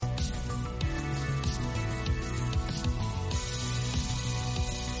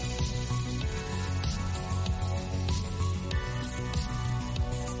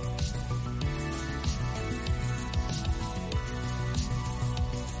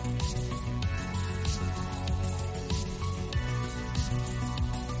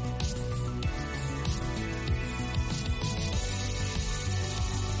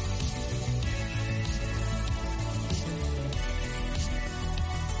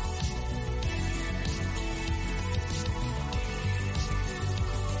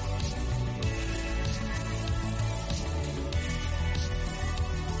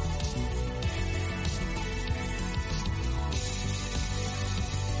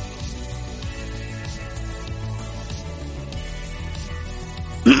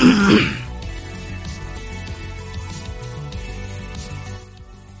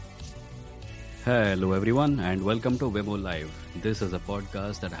Hello everyone and welcome to Wemo Live. This is a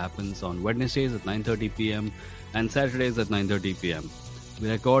podcast that happens on Wednesdays at 9:30 p.m. and Saturdays at 9:30 p.m. We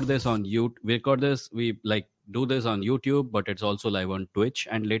record this on do this on YouTube, but it's also live on Twitch,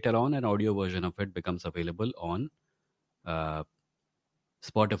 and later on an audio version of it becomes available on uh,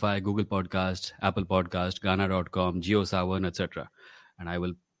 Spotify, Google Podcast, Apple Podcast, Ghana.com, JioSaavn, etc. And I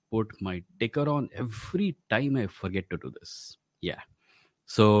will put my ticker on every time I forget to do this. Yeah.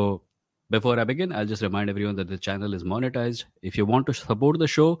 So before I begin, I'll just remind everyone that the channel is monetized. If you want to support the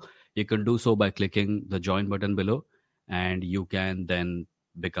show, you can do so by clicking the join button below, and you can then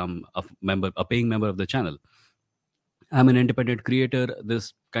become a paying member of the channel. I'm an independent creator.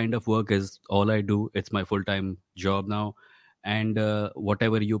 This kind of work is all I do. It's my full-time job now. And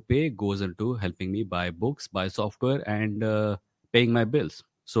whatever you pay goes into helping me buy books, buy software, and paying my bills.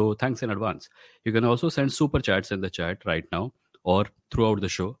 So thanks in advance. You can also send super chats in the chat right now or throughout the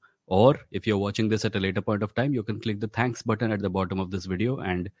show. Or if you're watching this at a later point of time, you can click the thanks button at the bottom of this video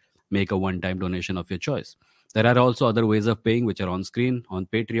and make a one-time donation of your choice. There are also other ways of paying which are on screen. On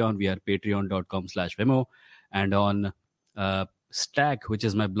Patreon, we are patreon.com/Vemo. And on Stack, which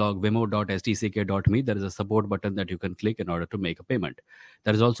is my blog, vemo.stck.me, there is a support button that you can click in order to make a payment.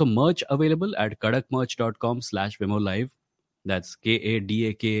 There is also merch available at kadakmerch.com/Vemo Live. That's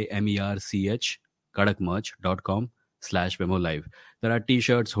KADAKMERCH, kadakmerch.com/Vemo Live. There are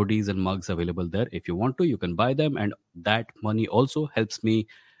t-shirts, hoodies, and mugs available there. If you want to, you can buy them, and that money also helps me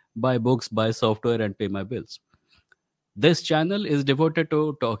buy books, buy software, and pay my bills. This channel is devoted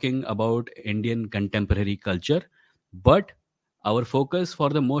to talking about Indian contemporary culture, but our focus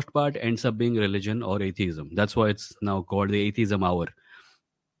for the most part ends up being religion or atheism. That's why it's now called the Atheism Hour.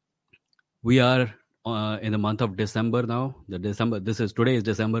 We are in the month of December now. Today is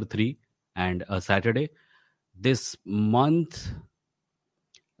December 3 and a Saturday. This month,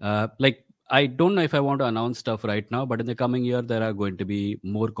 I don't know if I want to announce stuff right now, but in the coming year, there are going to be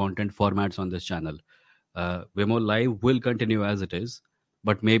more content formats on this channel. Vemo Live will continue as it is,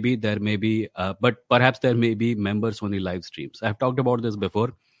 but perhaps there may be members only live streams. I've talked about this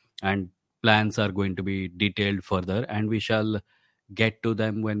before, and plans are going to be detailed further, and we shall get to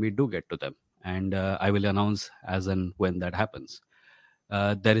them when we do get to them. And I will announce as and when that happens.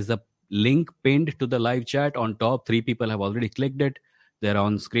 There is a link pinned to the live chat on top. 3 people have already clicked it. They're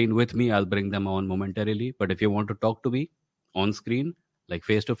on screen with me. I'll bring them on momentarily. But if you want to talk to me on screen, like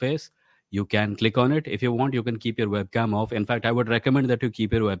face to face, you can click on it. If you want, you can keep your webcam off. In fact, I would recommend that you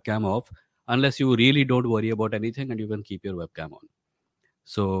keep your webcam off unless you really don't worry about anything, and you can keep your webcam on.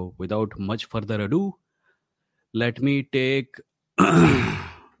 So without much further ado, let me take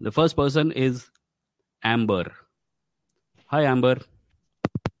the first person is Amber. Hi, Amber.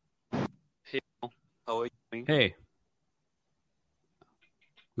 Hey, how are you doing? Hey.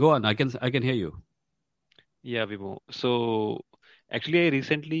 Go on. I can hear you. Yeah, Vimo. So actually,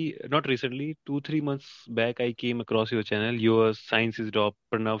 2-3 months back, I came across your channel, your Science is Drop,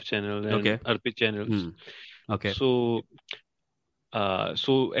 Pranav channel, and Okay. Arpit channels. Okay. So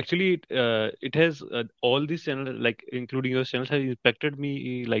actually, it has all these channels, like including your channels, has impacted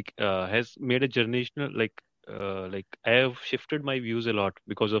me. Has made a generational I have shifted my views a lot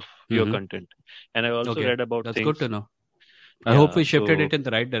because of your content, and I also Okay. read about That's things. good to know. I hope we shifted so it in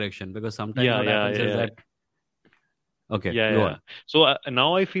the right direction, because sometimes yeah, what happens is yeah. that. Okay, Yeah, go yeah. on. So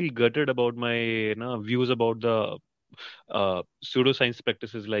now I feel gutted about my views about the pseudoscience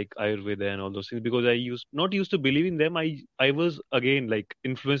practices like Ayurveda and all those things, because I not used to believe in them. I was again like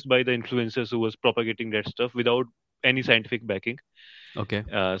influenced by the influencers who was propagating that stuff without any scientific backing. Okay.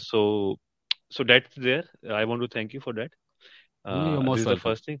 So that's there. I want to thank you for that. You're This most is the welcome.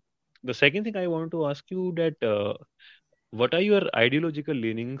 first thing. The second thing I want to ask you that what are your ideological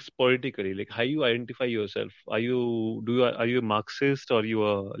leanings politically? Like, how you identify yourself? Are you a Marxist, or you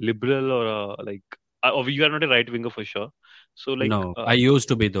a liberal, or or you are not a right winger for sure? So No, I used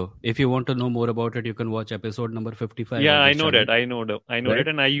to be, though. If you want to know more about it, you can watch episode number 55 yeah, of I this know channel. that. I know Right? that,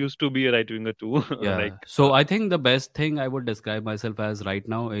 and I used to be a right winger too. Yeah. So I think the best thing I would describe myself as right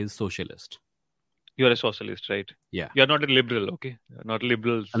now is socialist. You are a socialist, right? Yeah. You are not a liberal, okay? Not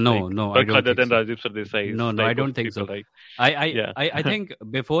liberals No, I don't think and so. Rajiv Sardesai No, I type of don't think people, so. right? I Yeah. think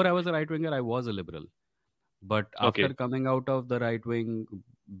before I was a right winger, I was a liberal. But after Okay. coming out of the right wing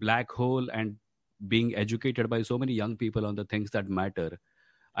black hole and being educated by so many young people on the things that matter,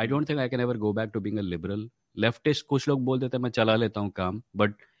 I don't think I can ever go back to being a liberal. Leftist, कुछ लोग बोल देते हैं मैं चला लेता हूँ काम.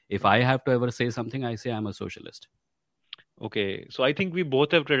 But if I have to ever say something, I say I'm a socialist. Okay. So I think we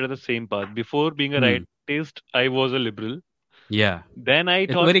both have treaded the same path. Before being a rightist, I was a liberal. Yeah. Then I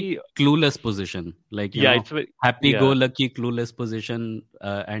It's a thought, very clueless position. Like, yeah, it's happy go yeah. lucky, clueless position.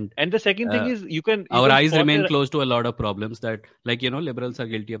 And And the second thing uh, is you our can eyes spot remain a close to a lot of problems that, like, liberals are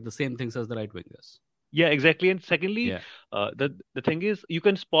guilty of the same things as the right wingers. yeah, exactly. And secondly, Yeah. the thing is you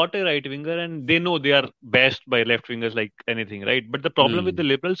can spot a right winger and they know they are bashed by left wingers like anything, right? But the problem with the Hmm.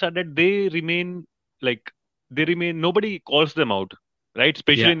 liberals are that like they remain nobody calls them out, right?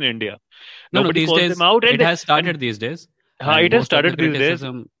 Especially Yeah. in India, No, no, nobody these calls them days, out, it has and started these days. And it has most of the started these days.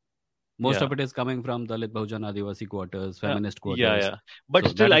 criticism, most Yeah, of it is coming from Dalit Bahujan Adivasi quarters, feminist yeah, quarters. yeah. But So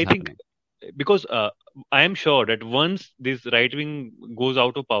still, that is I think happening. because I am sure that once this right wing goes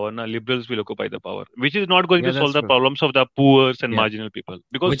out of power, now liberals will occupy the power, which is not going Yeah, to that's solve the true. problems of the poor and Yeah. marginal people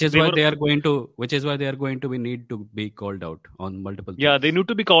because they were, Which is why they are going to be need to be called out on multiple yeah, they things. need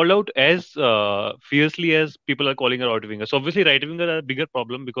to be called out as fiercely as people are calling out right wingers. So obviously, right wingers are a bigger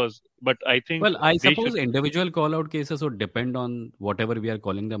problem because, but I think Well, I they should, suppose individual call out cases would depend on whatever we are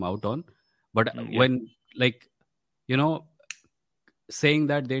calling them out on. But yeah. when, like, you know, saying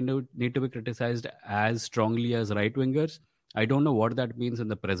that they need to be criticized as strongly as right wingers, I don't know what that means in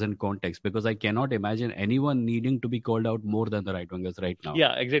the present context, because I cannot imagine anyone needing to be called out more than the right wingers right now.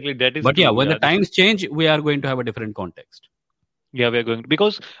 Yeah, exactly. That is But yeah, true. when the Yeah, times change, we are going to have a different context. yeah, we are going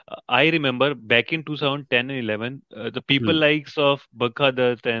because I remember back in 2010 and 11, the people Hmm. likes of Bakha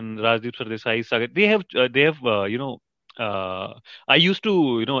Dutt and Rajdeep Sardesai, they have, uh, I used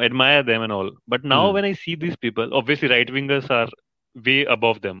to, admire them and all. But now Hmm. when I see these people, obviously right wingers are way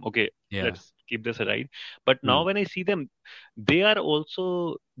above them. Okay, Yeah. let's keep this aside. But now Hmm. when I see them, they are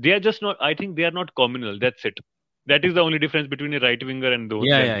just not, I think they are not communal. That's it. That is the only difference between a right winger and Yeah,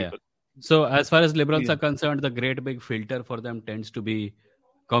 them yeah, yeah. people. So as far as liberals Yeah. are concerned, the great big filter for them tends to be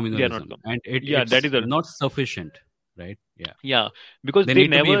They are not communalism, and Yeah, that it's is a, not sufficient, right? Yeah. yeah, because They they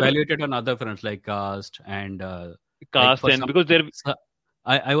need to be never evaluated on other fronts like caste and like cast for and some. because they're So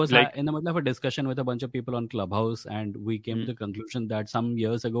I was like, in the middle of a discussion with a bunch of people on Clubhouse, and we came to mm, the conclusion that some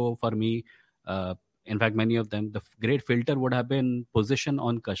years ago, for me, uh, in fact, many of them, the great filter would have been position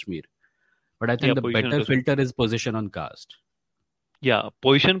on Kashmir, but I yeah, think the position on better Kashmir. filter is position on caste. Yeah,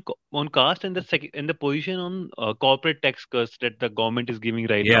 on caste and the second and the position on corporate tax cuts that the government is giving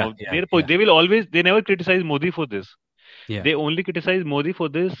right Yeah, now. yeah, yeah, They will always they never criticize Modi for this. yeah. They only criticize Modi for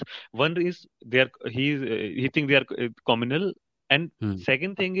this. One is he think they are communal, and Hmm.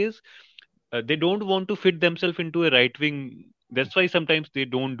 second thing is they don't want to fit themselves into a right wing. That's why sometimes they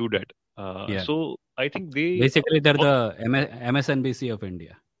don't do that. Yeah. So I think they Basically, they're the MSNBC of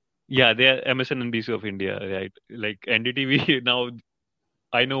India. Yeah, they are MSNBC of India, right? Like NDTV now.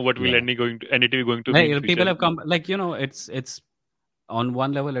 I know what will Yeah. NDTV going to be in Like, future. people have come, like, it's on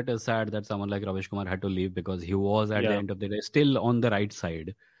one level, it is sad that someone like Ravish Kumar had to leave, because he was at the Yeah, end of the day still on the right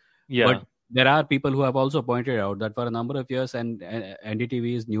side. yeah, But there are people who have also pointed out that for a number of years, and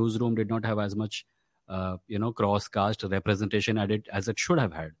NDTV's newsroom did not have as much, cross caste representation as it should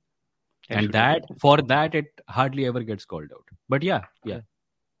have had, and actually. that for that it hardly ever gets called out. But yeah, yeah. Yeah.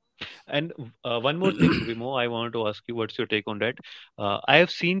 And one more thing, Vimo, I wanted to ask you, what's your take on that? I have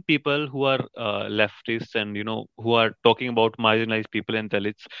seen people who are leftists and who are talking about marginalized people and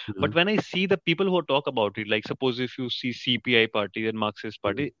Dalits. Mhm. But when I see the people who talk about it, like suppose if you see CPI party and Marxist Mhm.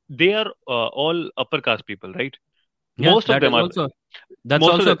 party, they are all upper caste people, right? Yeah, Most of them are. that's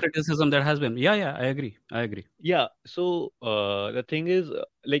Most of also the a criticism that has been. Yeah, yeah, I agree. Yeah, so the thing is,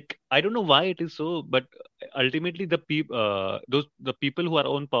 like, I don't know why it is so, but ultimately the people who are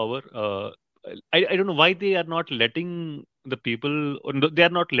on power, I don't know why they are not letting the people, or they are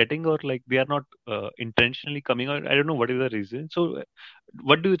not letting, or like they are not intentionally coming out. I don't know what is the reason. So,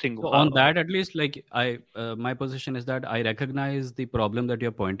 what do you think? So on that, at least, like, my position is that I recognize the problem that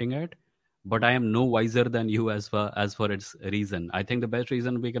you're pointing at, but I am no wiser than you as for its reason. I think the best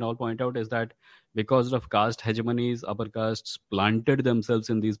reason we can all point out is that because of caste hegemonies, upper castes planted themselves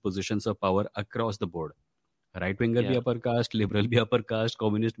in these positions of power across the board. Right winger be Yeah. upper caste, liberal be upper caste,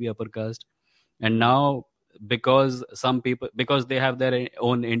 communist be upper caste, and Mm, now, because some people, because they have their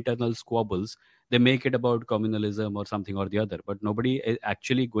own internal squabbles, they make it about communalism or something or the other, but nobody is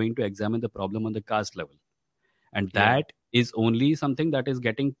actually going to examine the problem on the caste level, and yeah. that is only something that is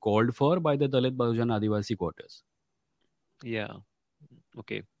getting called for by the Dalit Bahujan Adivasi quarters. Yeah.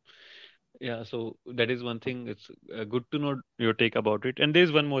 Okay. Yeah. So that is one thing. It's good to know your take about it. And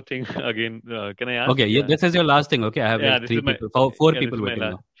there's one more thing again. Can I ask? Okay, yeah, Yeah. this is your last thing. Okay, I have Yeah. like This is my. four Yeah. This people is my waiting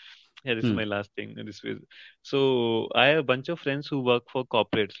last. now. Yeah, this is Hmm. my last thing. So I have a bunch of friends who work for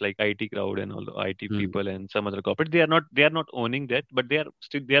corporates like IT crowd and all the IT Hmm. people and some other corporate. They are not owning that, but they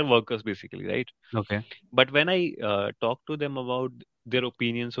are workers basically, right? Okay. But when I talk to them about their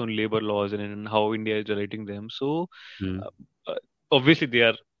opinions on labor laws and how India is relating them, so Hmm. obviously they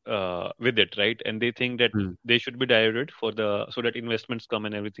are with it, right? And they think that Hmm. they should be diluted for the so that investments come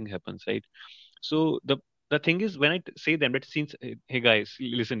and everything happens, right? So the thing is, when say them that since hey guys,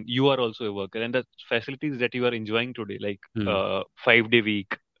 listen, you are also a worker, and the facilities that you are enjoying today, like Hmm. 5-day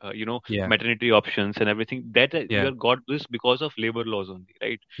week, Yeah. maternity options and everything, that you Yeah. are got this because of labor laws only,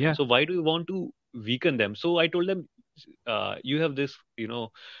 right? Yeah. So why do you want to weaken them? So I told them, you have this,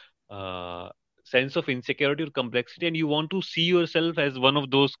 uh, sense of insecurity or complexity, and you want to see yourself as one of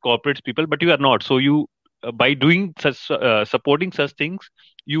those corporate people, but you are not. So you, by doing such, supporting such things,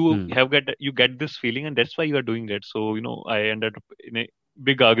 Hmm. you get this feeling, and that's why you are doing that. So I ended up in a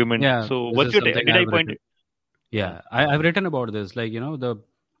big argument. Yeah. So This what's is your take? something Did I I've point written. it? Yeah, Yeah, I've written about this. Like, the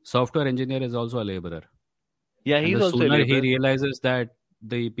software engineer is also a laborer. yeah, And he's the also a sooner he laborer. realizes that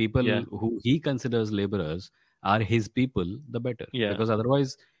the Yeah, people who he considers laborers are his people, the better. yeah, Because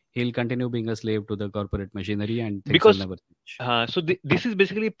otherwise, he'll continue being a slave to the corporate machinery and things will because never change. this is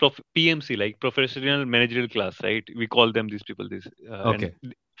basically PMC, like professional managerial class, right? We call them these people this, Okay.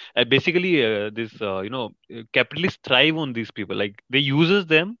 basically this capitalists thrive on these people. Like they uses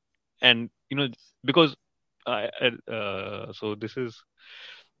them, and because so this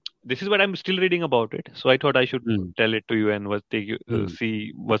is what I'm still reading about it. So I thought I should Hmm. tell it to you and Hmm.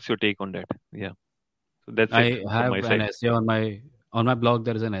 see what's your take on that. Yeah. So that's it I from my have an side. essay on my blog.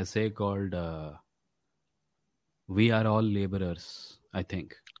 There is an essay called "We Are All Laborers." I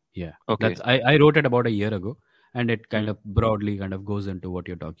think. Yeah, Okay. I wrote it about a year ago, and it kind Hmm. of broadly kind of goes into what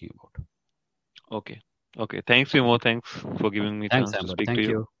you're talking about. Okay. Okay. Thanks, Vimo. Thanks for giving me Thanks, chance to Amber. speak to Thank you.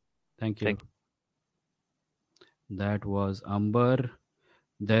 you. Thank you. Thank That was Amber.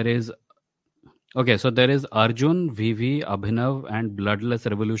 There is okay. So there is Arjun, Vivi, Abhinav, and Bloodless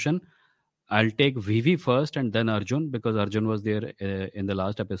Revolution. I'll take Vivi first and then Arjun because Arjun was there in the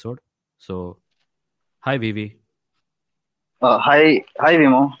last episode. So hi Vivi. Hi,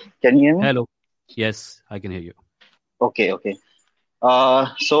 Vimo. Can you hear me? Hello. Yes, I can hear you. Okay, okay.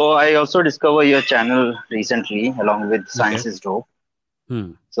 So I also discovered your channel recently, along with Okay. Science is Dope.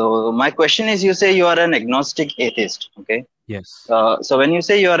 Hmm. So my question is, you say you are an agnostic atheist, okay? Yes. So when you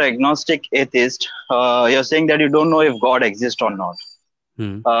say you are agnostic atheist, you're saying that you don't know if God exists or not.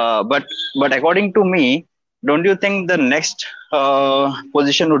 Hmm. But according to me, don't you think the next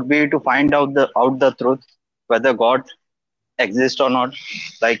position would be to find out the truth, whether God exists or not?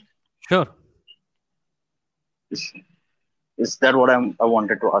 Like, Sure. is, is that what I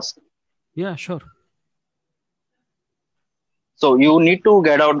wanted to ask? Yeah. Sure. So you need to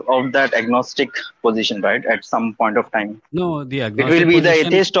get out of that agnostic position, right? At some point of time, No, the it will agnostic be the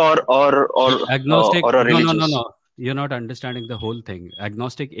position. atheist or or or The agnostic. or a No. No. No. religious. No. You're not understanding the whole thing.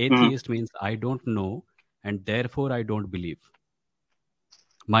 Agnostic Hmm. atheist means I don't know, and therefore I don't believe.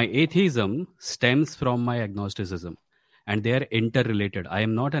 My atheism stems from my agnosticism, and they are interrelated. I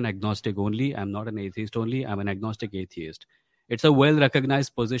am not an agnostic only, I'm not an atheist only, I'm an agnostic atheist. It's a well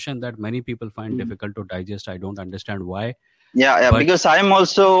recognized position that many people find difficult to digest. I don't understand why. Yeah, yeah. But Because I'm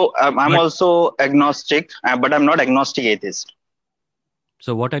but also agnostic, but I'm not agnostic atheist.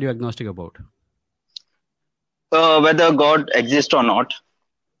 so what are you agnostic about? Whether God exists or not.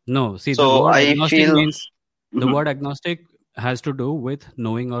 No, see the So word I agnostic feel. means the Mhm. word agnostic has to do with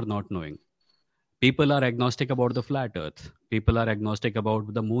knowing or not knowing. People are agnostic about the flat earth. People are agnostic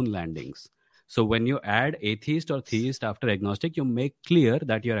about the moon landings. So when you add atheist or theist after agnostic, you make clear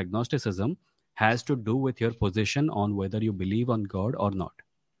that your agnosticism has to do with your position on whether you believe on God or not.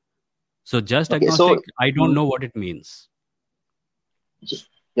 So just Okay, so. agnostic, I don't Mhm. know what it means.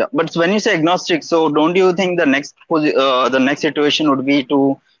 Yeah, but when you say agnostic, so don't you think the next situation would be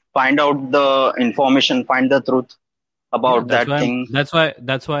to find out the information, find the truth Yeah, about that thing? that's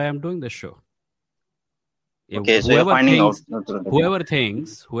why I'm doing this show. Okay, so you're Whoever finding out thinks the truth. Okay.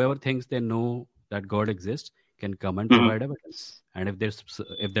 whoever thinks they know that God exists can come and Mhm. provide evidence. And if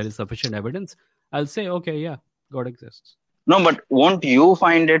there is sufficient evidence, I'll say, okay, yeah, God exists. No, but won't you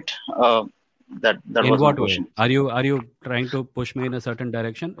find it? That In was my what way? question. Are you trying to push me in a certain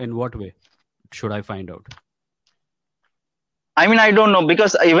direction? In what way should I find out? I mean, I don't know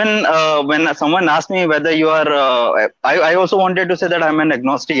because even when someone asked me whether you are, I also wanted to say that I'm an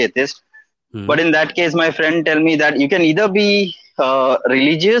agnostic atheist. Hmm. But in that case, my friend tell me that you can either be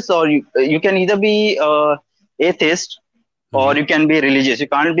religious or you can either be atheist Hmm. or you can be religious. You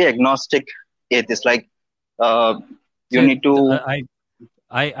can't be agnostic atheist. Like uh, you See, need to.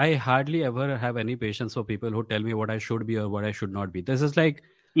 I hardly ever have any patience for people who tell me what I should be or what I should not be. This is like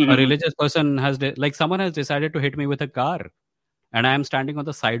a Mhm, religious person like someone has decided to hit me with a car, and I am standing on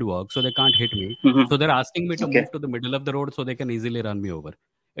the sidewalk, so they can't hit me. mhm. So they're asking me to Okay. move to the middle of the road so they can easily run me over.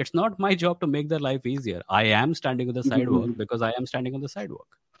 It's not my job to make their life easier. I am standing on the sidewalk because I am standing on the sidewalk.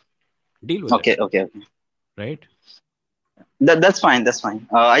 Deal with Okay, it, okay. right? That's fine. That's fine.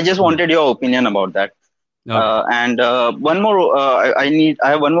 I just Yeah. wanted your opinion about that. Okay. And one more. I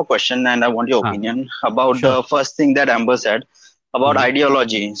have one more question, and I want your Huh. opinion about Sure. the first thing that Amber said about Mhm.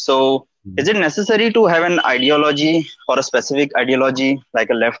 ideology. So, Mhm. is it necessary to have an ideology or a specific ideology,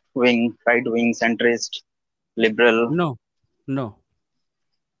 like a left wing, right wing, centrist, liberal? No. No.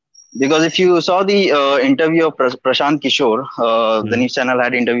 Because if you saw the interview of Prashant Kishore, the Mhm. news channel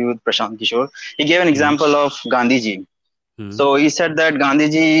had interview with Prashant Kishore. He gave an Mhm. example of Gandhiji. Mhm. So he said that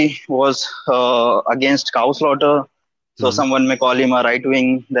Gandhiji was against cow slaughter. So Mhm. someone may call him a right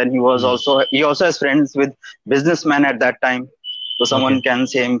wing. Then Mhm. he also has friends with businessmen at that time. So someone Okay. can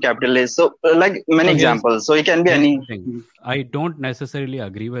say him capitalist. So like many So here's examples. So it can be here's the any. thing. I don't necessarily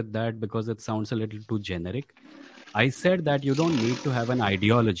agree with that because it sounds a little too generic. I said that you don't need to have an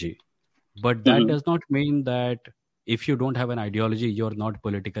ideology, but that Mhm. does not mean that if you don't have an ideology, you're not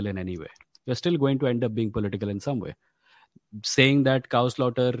political in any way. You're still going to end up being political in some way. Saying that cow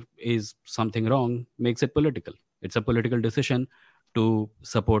slaughter is something wrong makes it political. It's a political decision to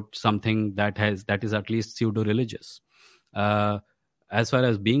support something that is at least pseudo religious. Uh, as far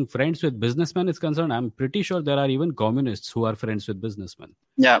as being friends with businessmen is concerned, I'm pretty sure there are even communists who are friends with businessmen.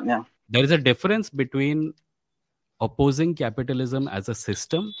 Yeah, yeah. There is a difference between opposing capitalism as a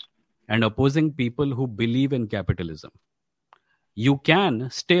system and opposing people who believe in capitalism. You can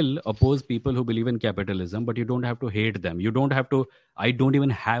still oppose people who believe in capitalism, but you don't have to hate them. You don't have to. I don't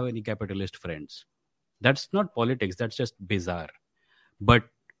even have any capitalist friends. That's not politics. That's just bizarre. But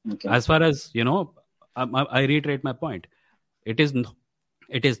Okay. as far as I reiterate my point. It is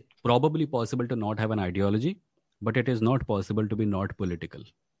it is probably possible to not have an ideology, but it is not possible to be not political.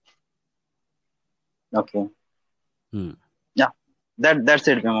 Okay. Hmm. Yeah. That's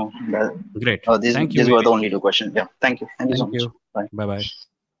it, Vimo. Great. Thank you, These were the Vivi. only two questions. Yeah. Thank you. Thank you so Thank much. you. Bye. Bye bye.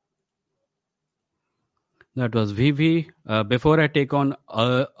 That was Vivi. Before I take on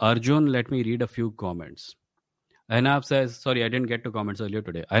Arjun, let me read a few comments. Ainav says, sorry, I didn't get to comments earlier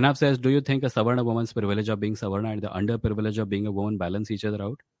today. Ainav says, do you think a Savarna woman's privilege of being Savarna and the underprivilege of being a woman balance each other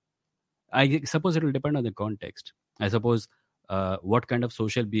out? I suppose it will depend on the context. I suppose what kind of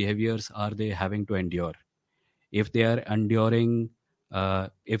social behaviors are they having to endure? If they are enduring,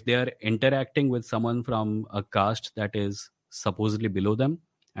 if they are interacting with someone from a caste that is supposedly below them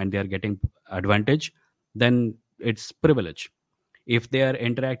and they are getting advantage, then it's privilege. If they are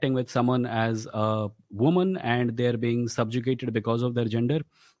interacting with someone as a woman and they are being subjugated because of their gender,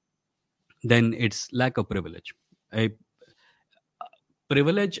 then it's lack of privilege. A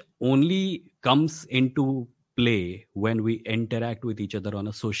privilege only comes into play when we interact with each other on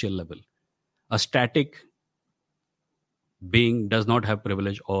a social level. A static being does not have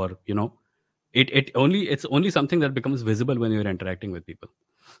privilege, or it's only something that becomes visible when you're interacting with people.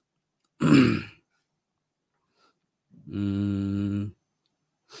 mm,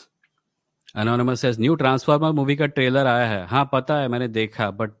 Anonymous says new transformer movie का trailer आया है. हाँ पता है, मैंने देखा,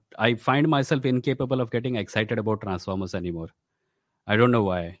 but I find myself incapable of getting excited about transformers any more. I don't know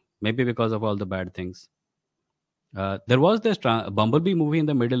why. Maybe because of all the bad things. There was this Bumblebee movie in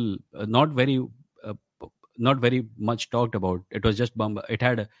the middle, uh, not very much talked about. It was just It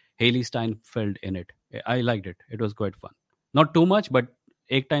had Haley Steinfeld in it. I liked it. It was quite fun. Not too much, but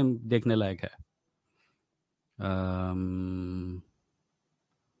एक time देखने लायक है.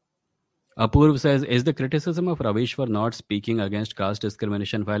 Apurv says, is the criticism of Ravish for not speaking against caste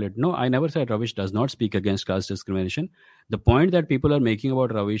discrimination valid? No, I never said Ravish does not speak against caste discrimination. The point that people are making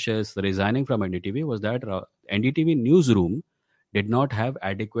about Ravish is resigning from NDTV was that NDTV newsroom did not have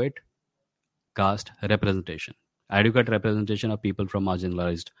adequate caste representation, adequate representation of people from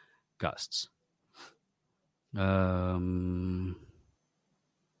marginalized castes.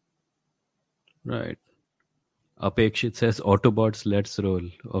 Right. Apekshit says, Autobots, let's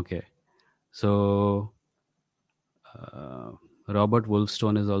roll. Okay. So, Robert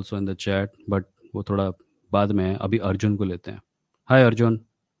वुल्फस्टोन is also in the chat, but वो थोड़ा बाद में है. अभी अर्जुन को लेते हैं. हाय अर्जुन.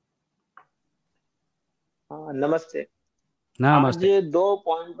 हाँ नमस्ते। आज नमस्ते. दो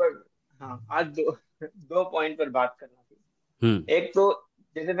पॉइंट पर आज दो पॉइंट पर बात करना थी। एक तो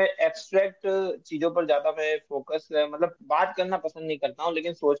जैसे मैं एब्स्ट्रैक्ट चीजों पर ज्यादा मैं फोकस मतलब बात करना पसंद नहीं करता हूँ,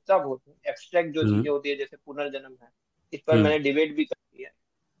 लेकिन सोचता बहुत हूँ। एब्स्ट्रैक्ट जो चीजें होती है जैसे पुनर्जन्म है, इस पर मैंने डिबेट भी कर है,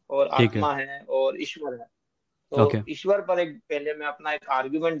 और ठीक है. आत्मा है और ईश्वर है। तो ओके. ईश्वर पर एक पहले मैं अपना एक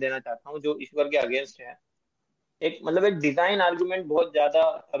आर्ग्यूमेंट देना चाहता हूँ जो ईश्वर के अगेंस्ट है। एक मतलब एक डिजाइन आर्गुमेंट बहुत ज्यादा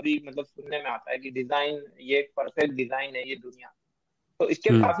अभी मतलब सुनने में आता है कि डिजाइन ये एक परफेक्ट डिजाइन है ये दुनिया। तो इसके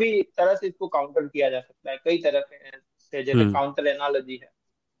काफी तरह से इसको काउंटर किया जा सकता है, कई तरह से जैसे काउंटर एनालॉजी है।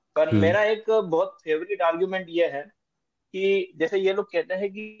 पर मेरा एक बहुत फेवरेट आर्ग्यूमेंट ये है कि जैसे ये लोग कहते हैं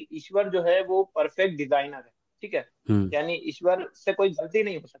कि ईश्वर जो है वो परफेक्ट डिजाइनर है, ठीक है, यानी ईश्वर से कोई गलती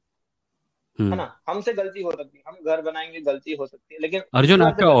नहीं हो सकती, है ना। हमसे गलती हो सकती है, हम घर बनाएंगे, गलती हो सकती है, लेकिन अर्जुन,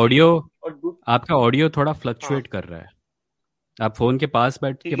 ईश्वर से गलती नहीं हो सकती। और आपका ऑडियो थोड़ा हाँ फ्लक्चुएट कर रहा है। आप फोन के पास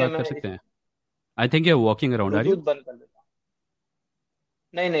बैठ के ठीक है, बात मैं कर सकते हैं? I think you are walking around, are Bluetooth you? बंद कर देता हूँ।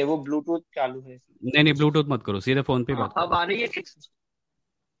 नहीं नहीं, वो ब्लूटूथ चालू है इसलिए। नहीं नहीं, ब्लूटूथ मत करो, सीधे फोन पे ही हाँ बात अब करो। आ रही है ठीक से?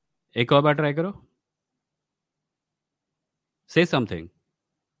 एक और बार ट्राई करो, से समथिंग।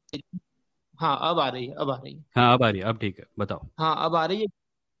 हाँ अब आ रही है, अब आ रही है। हाँ अब आ रही है, अब ठीक है, बताओ। हाँ अब आ रही है,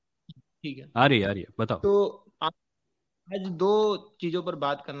 ठीक है। आ रही है, बताओ। तो आज दो चीजों पर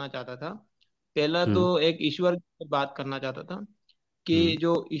बात करना चाहता था। पहला तो हम्म। एक ईश्वर पर बात करना चाहता था कि हम्म।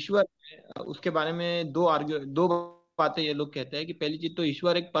 जो ईश्वर है उसके बारे में दो बातें ये लोग कहते हैं कि पहली चीज तो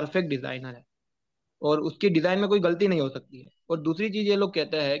ईश्वर एक परफेक्ट डिजाइनर है और उसकी डिजाइन में कोई गलती नहीं हो सकती है। और दूसरी चीज ये लोग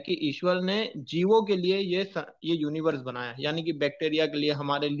कहते हैं कि ईश्वर ने जीवों के लिए ये यूनिवर्स बनाया है, यानी कि बैक्टीरिया के लिए,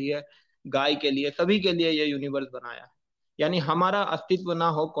 हमारे लिए, गाय के लिए, सभी के लिए ये यूनिवर्स बनाया है। यानी हमारा अस्तित्व ना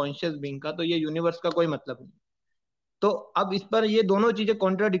हो कॉन्शियस बीइंग का तो ये यूनिवर्स का कोई मतलब नहीं। तो अब इस पर ये दोनों चीजें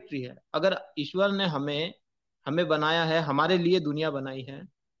कॉन्ट्राडिक्टरी है। अगर ईश्वर ने हमें हमें बनाया है, हमारे लिए दुनिया बनाई है,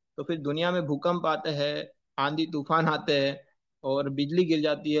 तो फिर दुनिया में भूकंप आते हैं, आंधी तूफान आते हैं और बिजली गिर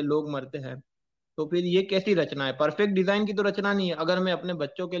जाती है, लोग मरते हैं, तो फिर ये कैसी रचना है? परफेक्ट डिजाइन की तो रचना नहीं है। अगर मैं अपने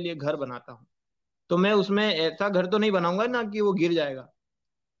बच्चों के लिए घर बनाता हूँ तो मैं उसमें ऐसा घर तो नहीं बनाऊंगा ना कि वो गिर जाएगा।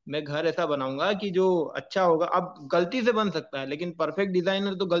 मैं घर ऐसा बनाऊंगा कि जो अच्छा होगा। अब गलती से बन सकता है लेकिन परफेक्ट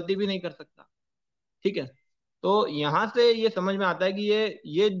डिजाइनर तो गलती भी नहीं कर सकता, ठीक है। तो यहाँ से ये समझ में आता है कि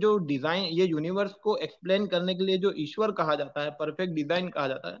ये जो डिजाइन, ये यूनिवर्स को एक्सप्लेन करने के लिए जो ईश्वर कहा जाता है, परफेक्ट डिजाइन कहा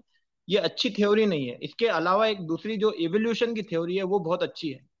जाता है, ये अच्छी थ्योरी नहीं है। इसके अलावा एक दूसरी जो इवोल्यूशन की थ्योरी है वो बहुत अच्छी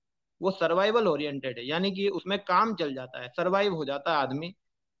है। वो सर्वाइवल ओरिएंटेड है, यानी कि उसमें काम चल जाता है, सर्वाइव हो जाता है आदमी।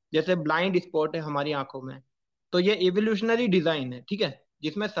 जैसे ब्लाइंड स्पॉट है हमारी आंखों में, तो ये इवोल्यूशनरी डिजाइन है, ठीक है,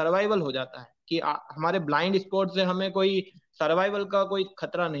 जिसमें सर्वाइवल हो जाता है कि हमारे ब्लाइंड स्पॉट से हमें कोई सर्वाइवल का कोई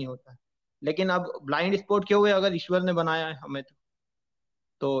खतरा नहीं होता है। लेकिन अब ब्लाइंड स्पॉट क्यों हुए अगर ईश्वर ने बनाया है हमें?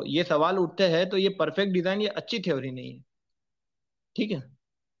 तो ये सवाल उठते हैं। तो ये परफेक्ट डिजाइन, ये अच्छी थ्योरी नहीं है, ठीक है।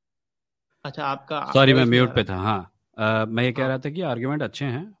 अच्छा आपका सॉरी, मैं वॉइस नहीं आ म्यूट पे रहा। था। हाँ, मैं ये कह हाँ रहा था कि आर्ग्यूमेंट अच्छे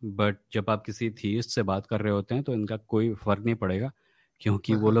हैं, बट जब आप किसी थीइस्ट से बात कर रहे होते हैं तो इनका कोई फर्क नहीं पड़ेगा,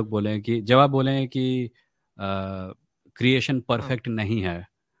 क्योंकि हाँ वो हाँ लोग बोले हैं कि जब आप बोले हैं कि क्रिएशन हाँ परफेक्ट नहीं है,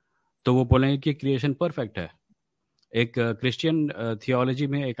 तो वो बोलेंगे कि क्रिएशन परफेक्ट है। एक क्रिश्चियन थियोलॉजी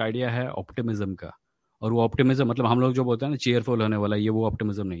में एक आइडिया है ऑप्टिमिज्म का, और वो ऑप्टिमिज्म मतलब हम लोग जो बोलते हैं ना चीयरफुल होने वाला, ये वो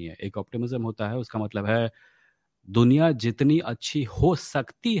ऑप्टिमिज्म नहीं है। एक ऑप्टिमिज्म होता है, उसका मतलब है दुनिया जितनी अच्छी हो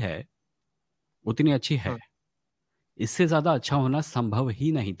सकती है उतनी अच्छी है, हाँ इससे ज्यादा अच्छा होना संभव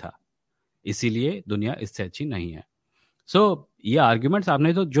ही नहीं था, इसीलिए दुनिया इससे अच्छी नहीं है। ये आर्ग्यूमेंट्स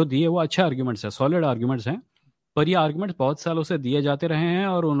आपने तो जो दिए वो अच्छे आर्ग्यूमेंट्स हैं, सॉलिड आर्ग्यूमेंट्स हैं, पर ये आर्ग्यूमेंट्स बहुत सालों से दिए जाते रहे हैं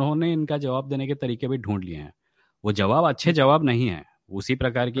और उन्होंने इनका जवाब देने के तरीके भी ढूंढ लिए हैं। वो जवाब अच्छे हम्म, जवाब नहीं है, उसी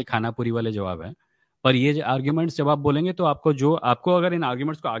प्रकार की हम्म, खाना पूरी वाले जवाब है। पर ये आर्ग्यूमेंट्स जब आप बोलेंगे तो आपको अगर इन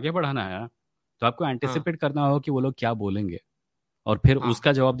आर्ग्यूमेंट्स को आगे बढ़ाना है तो आपको हाँ एंटिसिपेट करना होगा कि वो लोग क्या बोलेंगे, और फिर हाँ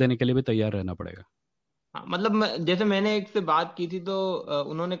उसका जवाब देने के लिए भी तैयार रहना पड़ेगा। हाँ। मतलब जैसे मैंने एक से बात की थी तो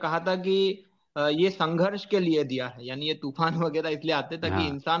उन्होंने कहा था कि ये संघर्ष के लिए दिया है, यानी ये तूफान वगैरह इसलिए आते हैं ताकि हाँ।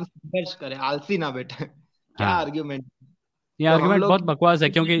 इंसान संघर्ष करे, आलसी ना बैठे। क्या हाँ, आर्ग्यूमेंट! ये तो हम आर्गुमेंट लोग बहुत बकवास है,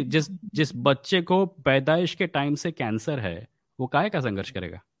 क्योंकि जिस जिस बच्चे को पैदाइश के टाइम से कैंसर है, वो काहे का संघर्ष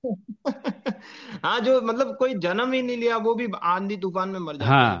करेगा? हाँ, जो मतलब कोई जन्म ही नहीं लिया वो भी आंधी तूफान में मर जाते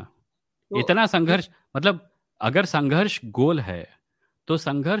हैं। हाँ, तो इतना फिर संघर्ष, मतलब अगर संघर्ष गोल है तो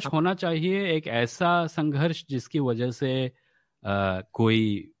संघर्ष हाँ, होना चाहिए एक ऐसा संघर्ष जिसकी वजह से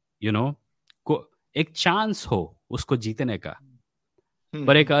कोई यू नो को एक चांस हो उसको जीतने का।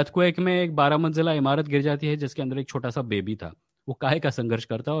 पर एक हम्म। अर्थक्वेक में एक 12 मंजिला इमारत गिर जाती है जिसके अंदर एक छोटा सा बेबी था, वो काहे का संघर्ष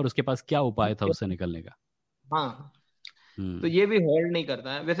करता और उसके पास क्या उपाय था उससे निकलने का? हाँ, तो हम्म। ये भी होल्ड नहीं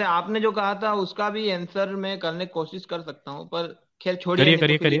करता है। वैसे आपने जो कहा था उसका भी आंसर मैं करने की कोशिश कर सकता हूँ, पर खैर छोड़िए, करिए नहीं तो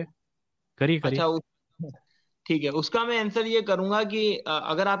करिए फिर करिए, करिए करिए। अच्छा ठीक है, उसका मैं आंसर ये करूंगा कि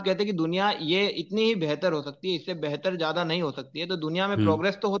अगर आप कहते हैं कि दुनिया ये इतनी ही बेहतर हो सकती है, इससे बेहतर ज्यादा नहीं हो सकती है, तो दुनिया में हम्म।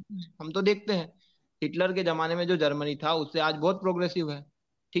 प्रोग्रेस तो होती है, हम तो देखते हैं। हिटलर के जमाने में जो जर्मनी था उससे आज बहुत प्रोग्रेसिव है,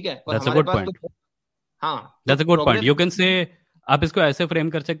 ठीक है, और दैट्स अ हमारे गुड पास तो पॉइंट। हाँ, तो that's a good point. Progress. You can say, आप इसको ऐसे फ्रेम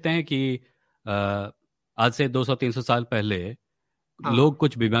कर सकते हैं कि अ, आज से 200-300 साल पहले हाँ लोग हाँ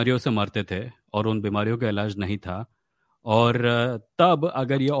कुछ बीमारियों से मरते थे और उन बीमारियों का इलाज नहीं था, और तब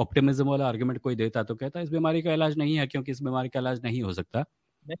अगर ये ऑप्टिमिज्म वाला आर्गुमेंट कोई देता तो कहता इस बीमारी का इलाज नहीं है क्योंकि इस बीमारी का इलाज नहीं हो सकता।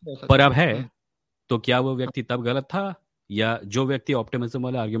 नहीं हो पर सकता। अब है, तो क्या वो व्यक्ति तब गलत था, या जो व्यक्ति ऑप्टिमिज्म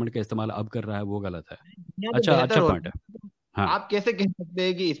वाले आर्गुमेंट का इस्तेमाल अब कर रहा है वो गलत है? दुनिया तो अच्छा, बेहतर अच्छा हो पॉइंट है। रही है। हाँ आप कैसे कह सकते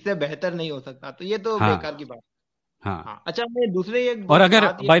हैं कि इससे बेहतर नहीं हो सकता? तो ये तो हाँ बेकार की बात। हाँ। हाँ, अच्छा, मैं दूसरे एक और अगर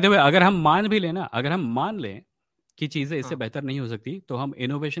बात ये। बाय द वे अगर हम मान भी लें ना, अगर हम मान लें कि चीजें इससे हाँ बेहतर नहीं हो सकती, तो हम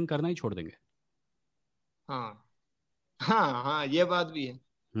इनोवेशन करना ही छोड़ देंगे। हाँ हाँ हाँ, ये बात भी है।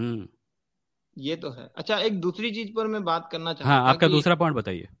 हम्म। ये तो है। अच्छा, एक दूसरी चीज पर मैं बात करना चाह हाँ, रहा था आपका कि दूसरा पॉइंट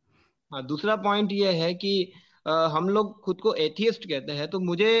बताइए। हाँ, दूसरा पॉइंट ये है कि हम लोग खुद को एथियस्ट कहते हैं, तो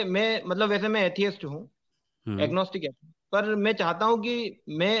मुझे, मैं मतलब वैसे मैं एथियस्ट हूँ, हम्म एग्नोस्टिक है, पर मैं चाहता हूँ कि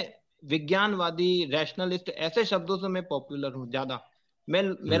मैं विज्ञानवादी, रैशनलिस्ट, ऐसे शब्दों से मैं पॉपुलर हूँ ज्यादा। मैं,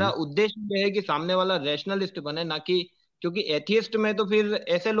 मेरा हम्म उद्देश्य ये है कि सामने वाला रैशनलिस्ट बने, ना कि, क्योंकि एथियस्ट में तो फिर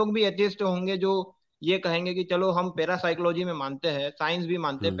ऐसे लोग भी एथियस्ट होंगे जो ये कहेंगे कि चलो हम पैरासाइकोलॉजी में मानते हैं, साइंस भी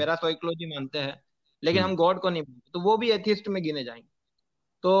मानते हैं, हम्म पैरासाइकोलॉजी मानते हैं, लेकिन हम्म हम गॉड को नहीं मानते, तो वो भी एथियस्ट में गिने जाएंगे।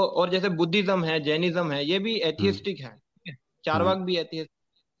 तो और जैसे बुद्धिज्म है, जैनिज्म है, ये भी हम्म एथियस्टिक है, ठीक है? हम्म चारवाक भी एथियस्ट।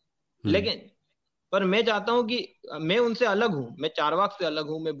 हम्म लेकिन पर मैं चाहता हूं कि मैं उनसे अलग हूं, मैं चारवाक से अलग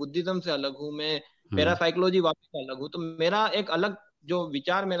हूं, मैं बुद्धिज्म से अलग हूं, मैं हम्म पैरासाइकोलॉजी वाले से अलग हूं। तो मेरा एक अलग जो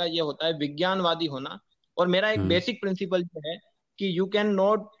विचार मेरा ये होता है विज्ञानवादी होना। और मेरा एक हम्म बेसिक प्रिंसिपल ये है कि you can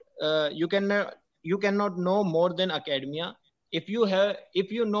you can not know more than academia. If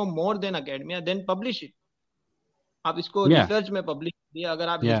you know more than academia then publish it. आप इसको या रिसर्च में पब्लिश कीजिए, अगर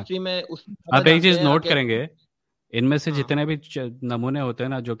आप या हिस्ट्री में उससे ज्यादा आप एक जानते चीज हैं नोट अकेडमी। करेंगे, इनमें से हाँ जितने भी नमूने होते हैं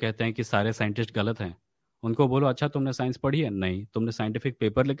ना जो कहते हैं कि सारे साइंटिस्ट गलत हैं, उनको बोलो अच्छा तुमने साइंस पढ़ी है? नहीं। तुमने साइंटिफिक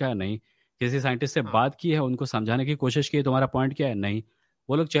पेपर लिखा है? नहीं। किसी साइंटिस्ट से हाँ बात की है, उनको समझाने की कोशिश की है तुम्हारा पॉइंट क्या है? नहीं।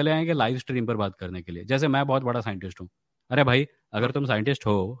 वो लोग चले आएंगे लाइव स्ट्रीम पर बात करने के लिए, जैसे मैं बहुत बड़ा साइंटिस्ट हूँ। अरे भाई, अगर हाँ तुम साइंटिस्ट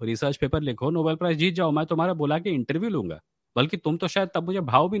हो, रिसर्च पेपर लिखो, नोबेल प्राइज जीत जाओ, मैं तुम्हारा बुला के इंटरव्यू लूंगा। बल्कि तुम तो शायद तब मुझे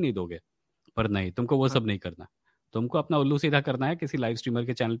भाव भी नहीं दोगे। पर नहीं, तुमको वो हाँ सब नहीं करना। तुमको अपना उल्लू सीधा करना है किसी लाइव स्ट्रीमर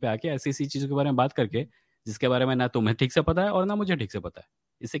के चैनल पे आके ऐसी ऐसी चीजों के बारे में बात करके, जिसके बारे में ना तुम्हें ठीक से पता है और ना मुझे ठीक से पता है।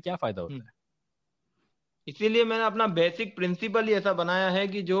 इससे क्या फायदा होता हम्म। है? इसीलिए मैंने अपना बेसिक प्रिंसिपल ही ऐसा बनाया है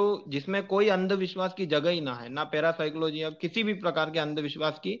कि जो, जिसमें कोई अंधविश्वास की जगह ही ना है, ना पैरासाइकोलॉजी या किसी भी प्रकार के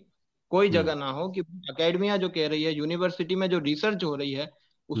अंधविश्वास की कोई हम्म जगह ना हो। कि एकेडमिया जो कह रही है, यूनिवर्सिटी में जो रिसर्च हो रही है,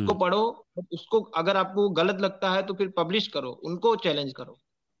 उसको हम्म पढ़ो। और उसको अगर आपको गलत लगता है तो फिर पब्लिश करो, उनको चैलेंज करो।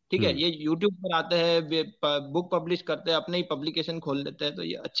 ठीक है, हम्म। ये यूट्यूब पर आते हैं, बुक पब्लिश करते हैं, अपने ही पब्लिकेशन खोल देते हैं, तो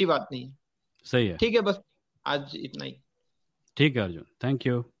ये अच्छी बात नहीं है। सही है। ठीक है, बस आज इतना ही। ठीक है अर्जुन, थैंक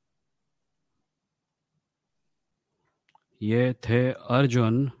यू। ये थे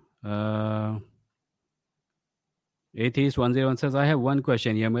Arjun. Atheist 101 says I have one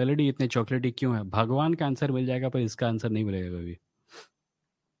question, ये मेलोडी इतनी चॉकलेटी क्यों है? भगवान का आंसर मिल जाएगा, पर इसका आंसर नहीं मिलेगा कभी।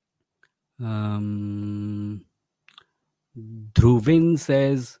 Dhruvin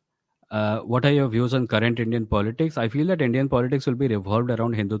says, what are your views on current Indian politics? I feel that Indian politics will be revolved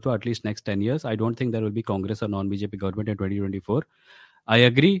around Hindutva at least next 10 years. I don't think there will be Congress or non-BJP government in 2024. I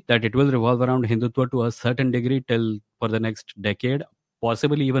agree that it will revolve around Hindutva to a certain degree till for the next decade,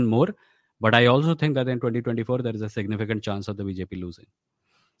 possibly even more. But I also think that in 2024 there is a significant chance of the BJP losing.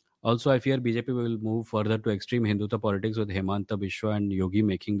 Also, I fear BJP will move further to extreme Hindutva politics with Hemanta Biswa and Yogi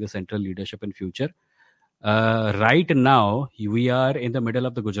making the central leadership in future. Right now, we are in the middle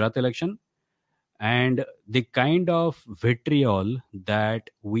of the Gujarat election, and the kind of vitriol that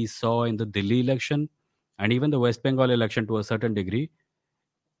we saw in the Delhi election and even the West Bengal election to a certain degree,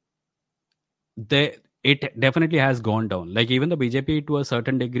 it definitely has gone down. Like even the BJP to a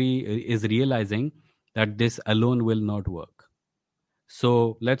certain degree is realizing that this alone will not work.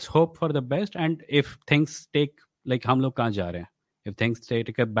 So let's hope for the best. And if things take, like हम लोग कहाँ जा रहे हैं? If things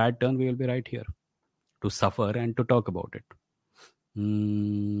take a bad turn, we will be right here to suffer and to talk about it.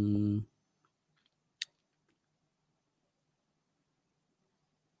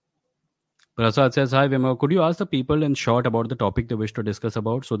 Prasad says, hi Vimo, could you ask the people in short about the topic they wish to discuss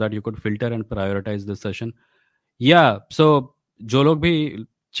about so that you could filter and prioritize this session? Yeah, so जो लोग भी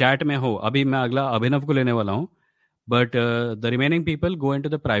chat में हो, अभी मैं अगला अभिनव को लेने वाला हूँ. But the remaining people go into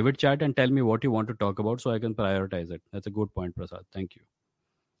the private chat and tell me what you want to talk about so I can prioritize it. That's a good point, Prasad. Thank you.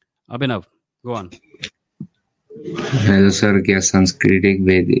 Abhinav, go on. Hello sir, क्या संस्कृत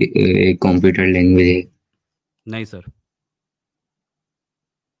एक computer language है? नहीं sir.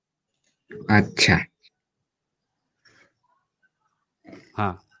 अच्छा.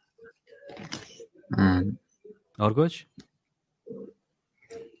 हाँ. और कुछ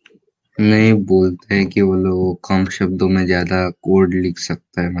नहीं, बोलते हैं कि वो लोग कम शब्दों में ज्यादा कोड लिख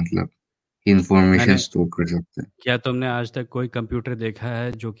सकता है, मतलब इंफॉर्मेशन स्टोर कर सकता है. क्या तुमने आज तक कोई कंप्यूटर देखा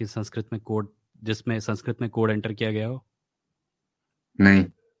है जो कि संस्कृत में कोड, जिसमें संस्कृत में कोड एंटर किया गया हो? नहीं.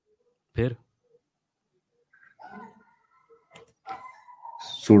 फिर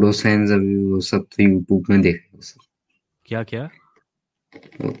सूडो साइंस अभी वो सब तो यूट्यूब में देखेगा सर. क्या क्या?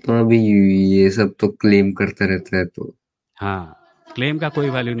 वो तो अभी ये सब तो क्लेम करता रहता है, तो हाँ, क्लेम का कोई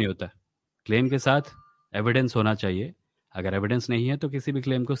वैल्यू नहीं होता। क्लेम के साथ एविडेंस होना चाहिए। अगर एविडेंस नहीं है तो किसी भी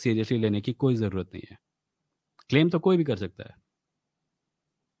क्लेम को सीरियसली लेने की कोई ज़रूरत नहीं है। क्लेम तो कोई भी कर सकता है।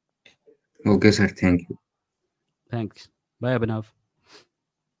 Okay sir, thank you. Thanks. Bye Abhinav.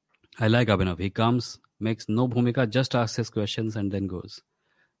 I like Abhinav. He comes, makes no bhumika, just asks his questions and then goes.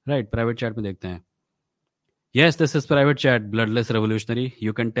 Right, private chat में देखते हैं. Yes, this is private chat, bloodless revolutionary.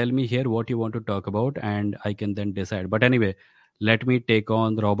 You can tell me here what you want to talk about and I can then decide. But anyway, let me take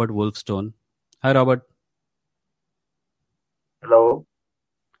on Robert Wolfstone. Hi, Robert. Hello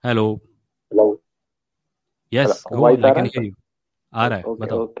Hello. Hello Yes, go voice on. Uh I रहा can है hear sir? you. आ रहा है, okay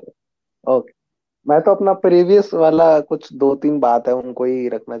बताओ. Okay okay. मैं तो अपना previous वाला कुछ दो तीन बात है उनको ही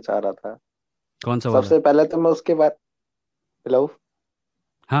रखना चाह रहा था। कौन सा वाला? सबसे पहले तो मैं उसके बाद। हेलो।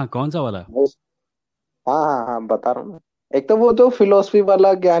 हाँ, कौन सा वाला? हाँ हाँ हाँ, बता रहा हूँ मैं। एक तो वो जो फिलोसफी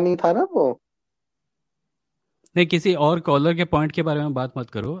वाला ज्ञानी था ना वो। नहीं, किसी और कॉलर के पॉइंट के बारे में बात मत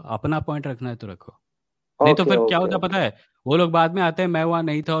करो. अपना पॉइंट रखना है तो रखो. नहीं तो ओके फिर क्या ओके होता है ओके। पता है? वो लोग बाद में आते हैं, मैं वहां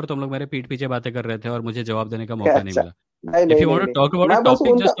नहीं था और तुम लोग मेरे पीठ पीछे बातें कर रहे थे और मुझे जवाब देने का मौका नहीं अच्छा। मिला. नहीं If नहीं you नहीं want to नहीं। talk about a मैं बस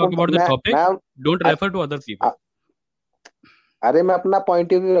topic, उनका just talk उनका about the topic. मैं Don't a- refer to other people. अ- अरे मैं अपना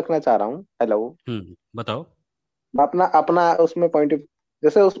पॉइंट ऑफ व्यू रखना चाह रहा हूँ। हेलो। बताओ. मैं अपना अपना उसमें पॉइंट ऑफ,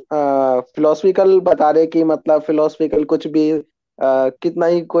 जैसे उस फिलोसफिकल बता रहे कि मतलब फिलोसफिकल कुछ भी कितना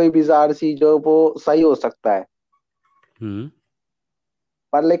ही कोई बिजार चीज हो वो सही हो सकता है। हम्म.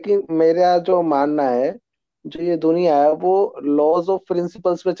 पर लेकिन मेरा जो मानना है, जो ये दुनिया है वो लॉज ऑफ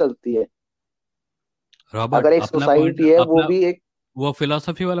प्रिंसिपल्स पे चलती है। रॉबर्ट, अगर एक अपना पॉइंट सोसाइटी है वो अपना भी एक। वो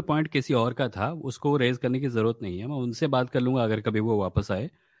फिलोसफी वाला पॉइंट किसी और का था, उसको रेज करने की जरूरत नहीं है. मैं उनसे बात कर लूंगा अगर कभी वो वापस आए.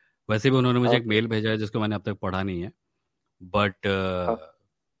 वैसे भी उन्होंने मुझे एक ओके मेल भेजा है जिसको मैंने अब तक पढ़ा नहीं है. बट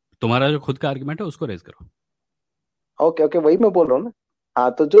तुम्हारा जो खुद का आर्गुमेंट है उसको रेज करो. ओके ओके, वही मैं बोल रहा हूँ ना।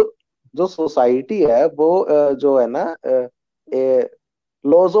 हाँ तो जो जो सोसाइटी है वो जो है ना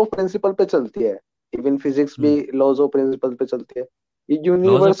लॉज ऑफ प्रिंसिपल पे चलती है। इवन फिजिक्स भी लॉज ऑफ प्रिंसिपल पे चलती है। ये लॉज ऑफ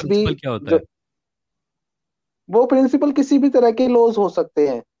यूनिवर्स भी प्रिंसिपल क्या होता जो है? वो प्रिंसिपल किसी भी तरह के लॉज हो सकते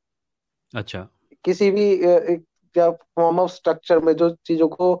हैं। अच्छा. किसी भी एक या फॉर्म ऑफ स्ट्रक्चर में जो चीजों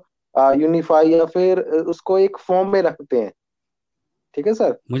को यूनिफाई या फिर उसको एक फॉर्म में रखते हैं। ठीक है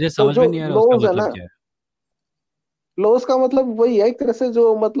सर। मुझे तो समझ जो में नहीं आ रहा उसका लॉज है मतलब ना, क्या है. लॉज का मतलब वही है एक तरह से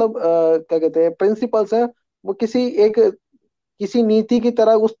जो मतलब क्या कहते हैं प्रिंसिपल्स है। वो किसी नीति की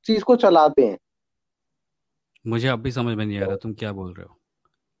तरह उस चीज को चलाते हैं। मुझे अब भी समझ में नहीं आ रहा तुम क्या बोल रहे हो.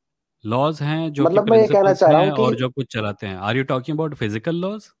 लॉज हैं जो कि मतलब मैं ये कहना प्रिंसिपल्स चाह रहा हैं हूँ कि और जो कुछ चलाते हैं. Are you talking about physical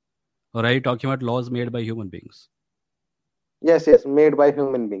laws और are you talking about laws made by human beings? Yes yes, made by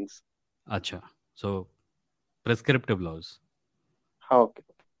human beings. अच्छा. सो प्रिस्क्रिप्टिव लॉज. हाँ ओके।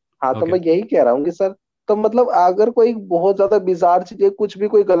 हाँ तो ओके. मैं यही कह रहा हूँ कि सर, तो मतलब अगर कोई बहुत ज्यादा बिजार चीज है, कुछ भी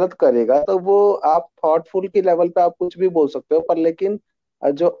कोई गलत करेगा तो वो आप थॉटफुल के लेवल पे आप कुछ भी बोल सकते हो, पर लेकिन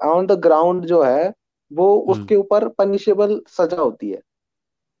जो ऑन द ग्राउंड जो है वो हम्म. उसके ऊपर पनिशेबल सजा होती है।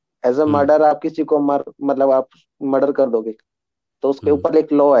 As a hmm. मर्डर आप किसी को मर मतलब आप मर्डर कर दोगे तो उसके हम्म. ऊपर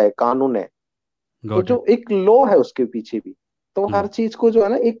एक लॉ है, कानून है। तो गॉट इट. जो एक लॉ है उसके पीछे भी, तो हर हम्म. चीज को जो है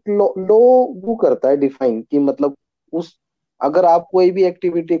ना एक लॉ लॉ वो करता है डिफाइन कि मतलब उस, अगर आप कोई भी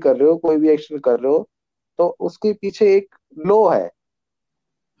एक्टिविटी कर रहे हो, कोई भी एक्शन कर रहे हो, तो उसके पीछे एक लॉ है।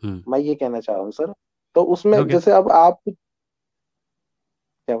 हम्म. मैं ये कहना चाह रहा हूँ सर। तो उसमें ओके. जैसे अब आप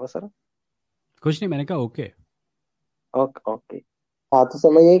क्या हुआ सर? कुछ नहीं, मैंने कहा ओके. Okay okay. हाँ तो सर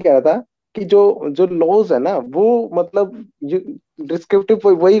मैं यही कह रहा था कि जो जो लॉज है ना वो मतलब डिस्क्रिप्टिव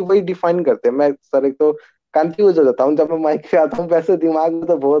वही वही डिफाइन करते हैं। मैं सर एक तो कंफ्यूज हो जाता हूँ जब मैं माइक पे आता हूँ, वैसे दिमाग में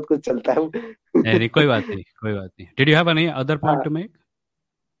तो बहुत कुछ चलता है। नहीं नहीं, कोई बात नहीं, कोई बात नहीं. Did you have any other point हाँ टू मेक?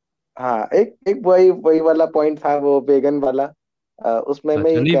 हाँ, एक एक वही वही वाला पॉइंट था वो वेगन वाला। उसमें मैं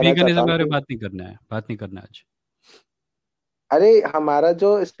अच्छा. ये नहीं, कहना चाहता वीगनिज्म के हूँ बारे में कि बात नहीं करना है, बात नहीं करना है आज. अरे हमारा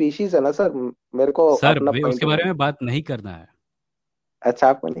जो स्पीशीज है ना सर, मेरे को सर अपना वे पॉइंट उसके ऑफ बारे व्यू। में बात नहीं करना है. अच्छा,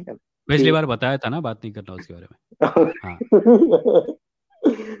 आपको नहीं करना? पिछली ठीक। बार बताया था ना बात नहीं करना उसके बारे में. हाँ.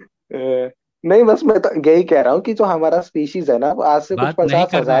 नहीं बस मैं तो यही कह रहा हूँ कि जो हमारा स्पीशीज है ना वो आज से कुछ बात नहीं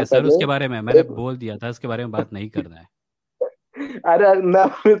पचास करना है हजार सर पहले उसके बारे में. मैंने एक बोल दिया था उसके बारे में बात नहीं करना है. अरे ना,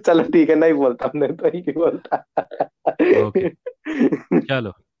 चलो ठीक है, नहीं बोलता, मैं तो ही नहीं बोलता। ओके.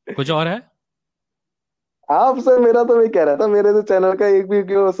 चलो. कुछ और है? आपसे मेरा तो मैं कह रहा था, मेरे तो चैनल का एक भी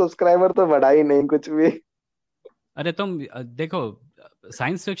क्यों सब्सक्राइबर तो बढ़ा ही नहीं कुछ भी। अरे तुम देखो,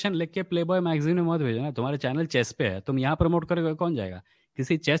 साइंस फिक्शन लिख के प्लेबॉय मैगजीन में मत भेजना. तुम्हारा चैनल चेस पे है, तुम यहाँ प्रमोट करोगे कौन जाएगा?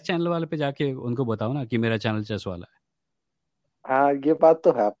 किसी चेस चैनल वाले पे जाके उनको बताओ ना कि मेरा चैनल चेस वाला है. हाँ ये बात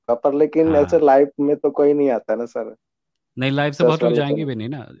तो है आपका, पर लेकिन ऐसे हाँ. लाइव में तो कोई नहीं आता ना सर। नहीं, लाइव से चेस बहुत लोग वाले जाएंगे चैनल। भी नहीं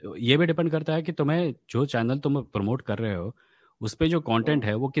ना. ये भी डिपेंड करता है कि तुम्हें जो चैनल तुम प्रमोट कर रहे हो उस पे जो कंटेंट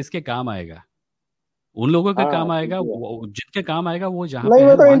है वो किसके काम आएगा. उन लोगों का हाँ काम आएगा, बिल्कुल। जिनके काम आएगा वो जहाँ पे नहीं, है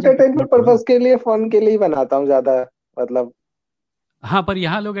मैं तो वहां जाके एंटरटेनमेंट प्रमोट करो ना। पर्पस के लिए, फन के लिए ही बनाता हूँ ज्यादा, मतलब। हाँ, पर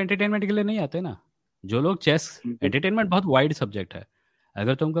यहाँ लोग एंटरटेनमेंट के लिए नहीं आते ना। जो लोग चेस, एंटरटेनमेंट बहुत वाइड सब्जेक्ट है।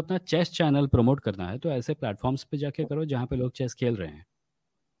 अगर तुमको अपना चेस चैनल प्रमोट करना है तो ऐसे प्लेटफॉर्म्स पे जाके करो जहाँ पे लोग चेस खेल रहे हैं,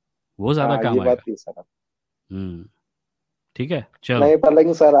 वो ज्यादा हाँ, ये काम बात आएगा। थी सर। हम्म। ठीक है, चलो। नहीं, पर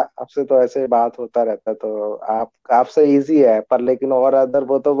लेकिन सर आपसे तो ऐसे बात होता रहता है, तो आप आपसे इजी है, पर लेकिन और अदर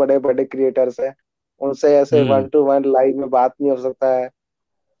वो तो बड़े बड़े क्रिएटर्स हैं, उनसे ऐसे हम्म। 1 to 1 लाइव में बात नहीं हो सकता है।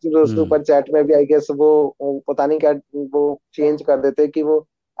 जो हम्म। सुपर चैट में भी आई गेस वो पता नहीं क्या वो चेंज कर देते कि वो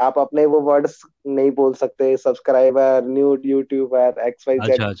आप अपने वो वर्ड्स नहीं बोल सकते, सब्सक्राइबर, न्यू यूट्यूबर, XYZ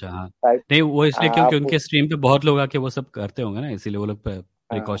अच्छा अच्छा, हाँ। टाइप। नहीं, वो इसलिए क्योंकि आप। उनके स्ट्रीम पे बहुत लोग आके वो सब करते होंगे ना, इसीलिए वो लोग हाँ।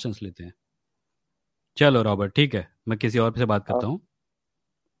 प्रिकॉशंस लेते हैं। चलो रॉबर्ट, ठीक है, मैं किसी और से बात करता हाँ। हूँ।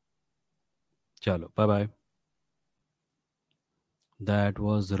 चलो, bye bye. That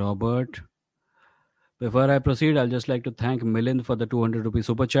was Robert. Before I proceed, I'll just like to thank Milind for the 200 rupee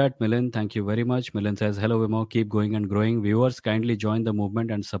super chat. Milind, thank you very much. Milind says, hello, Vimo. Keep going and growing. Viewers, kindly join the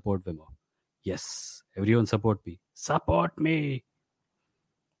movement and support Vimo. Yes, everyone support me. Support me.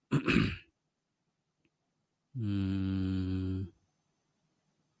 Hmm.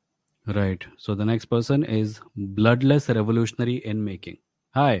 Right. So the next person is Bloodless Revolutionary in Making.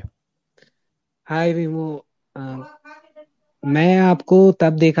 Hi. हाय विमो। अ, मैं आपको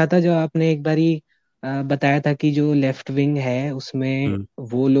तब देखा था जब आपने एक बारी बताया था कि जो लेफ्ट विंग है उसमें Hmm.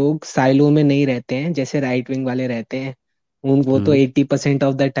 वो लोग साइलो में नहीं रहते हैं जैसे राइट विंग वाले रहते हैं। उन वो तो Hmm. 80%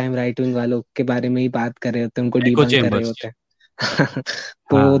 of the time right wing वालों के बारे में ही बात कर रहे होते हैं, उनको Echo डिबंक कर रहे chambers. होते हैं।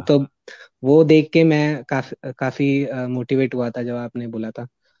 हाँ. तो वो देख के मैं काफी काफी मोटिवेट हुआ था जब आपने बोला था।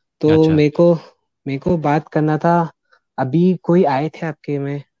 तो अच्छा. मेरे को बात करना था। अभी कोई आए थे आपके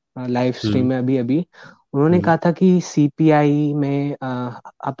में लाइव स्ट्रीम Hmm. में अभी अभी, उन्होंने Hmm. कहा था कि सीपीआई में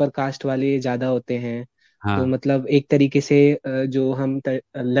अपर कास्ट वाले ज्यादा होते हैं। तो हाँ. मतलब एक तरीके से जो हम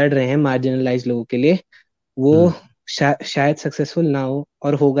लड़ रहे हैं मार्जिनलाइज लोगों के लिए, वो Hmm. शायद सक्सेसफुल ना हो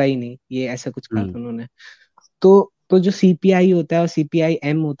और होगा ही नहीं, ये ऐसा कुछ कहा Hmm. था उन्होंने। तो जो सीपीआई होता है और सीपीआई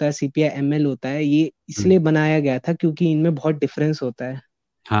एम होता है, सीपीआई एमएल होता है, ये Hmm. इसलिए बनाया गया था क्योंकि इनमें बहुत डिफरेंस होता है।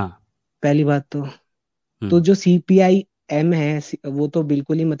 हाँ. पहली बात तो Hmm. जो सीपीआई एम है वो तो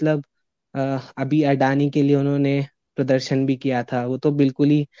बिल्कुल ही मतलब अ, अभी अडानी के लिए उन्होंने प्रदर्शन भी किया था, वो तो बिल्कुल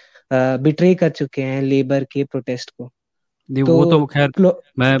ही बिट्रे कर चुके हैं लेबर के प्रोटेस्ट को। नहीं, वो तो तो खैर,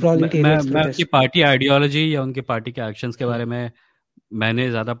 प्रोलेटेरियट्स मैं उनकी प्रोटेस्ट। पार्टी आइडियोलॉजी या उनकी पार्टी के एक्शंस के बारे में मैंने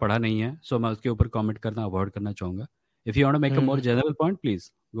ज़्यादा पढ़ा नहीं है, सो मैं उसके ऊपर कमेंट करना अवॉइड करना चाहूँगा। If you want to make a more hmm. General point,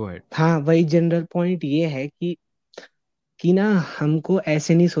 please go ahead. हाँ, वही जनरल पॉइंट ये है कि ना हमको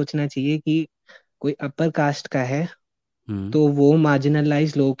ऐसे नहीं सोचना चाहिए कि कोई अपर कास्ट का है हम्म। तो वो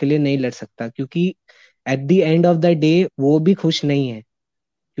मार्जिनलाइज लोगों के लिए नहीं लड़ सकता, क्योंकि at the end of the day वो भी खुश नहीं है।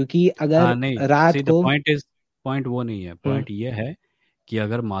 क्योंकि हाँ, अगर नहीं, रात सी द को। पॉइंट वो नहीं है। हम्म। पॉइंट ये है कि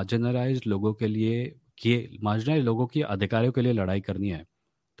अगर मार्जिनलाइज्ड लोगों के लिए, कि मार्जिनलाइज्ड लोगों की अधिकारों के लिए लड़ाई करनी है,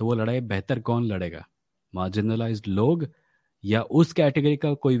 तो वो लड़ाई बेहतर कौन लड़ेगा? मार्जिनलाइज्ड लोग या उस कैटेगरी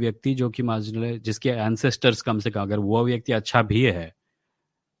का कोई व्यक्ति जो कि मार्जिनलाइज, जिसके एंसेस्टर्स कम से कम, अगर वो व्यक्ति अच्छा भी है,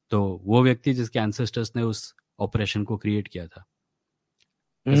 तो वो व्यक्ति जिसके एंसेस्टर्स ने उस ऑपरेशन को क्रिएट किया था।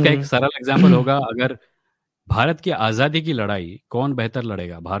 इसका एक हम्म। सरल एग्जांपल होगा, अगर भारत की आज़ादी की लड़ाई कौन बेहतर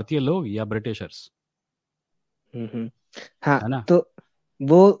लड़ेगा, भारतीय लोग या ब्रिटिशर्स? हम्म। हाँ, है ना? तो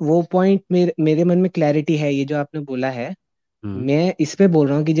वो पॉइंट मेरे मन में क्लैरिटी है, ये जो आपने बोला है। हम्म। मैं इस पे बोल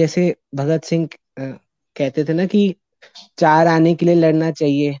रहा हूँ कि जैसे भगत सिंह कहते थे ना कि 4 आने के लिए लड़ना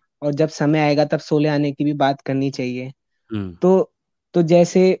चाहिए और जब समय आएगा तब 16 आने की भी बात करनी चाहिए। हम्म। तो तो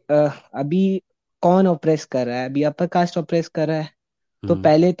जैसे अभी कौन ऑप्रेस कर रहा है, अभी अपर कास्ट ऑप्रेस कर रहा है। तो हम्म।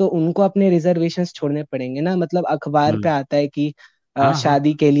 पहले तो उनको अपने रिजर्वेशंस छोड़ने पड़ेंगे ना, मतलब अखबार पे हम्म। आता है कि हाँ, हाँ।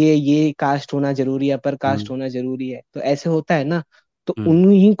 शादी के लिए ये कास्ट होना जरूरी है, अपर कास्ट हम्म। होना जरूरी है, तो ऐसे होता है ना। तो हम्म।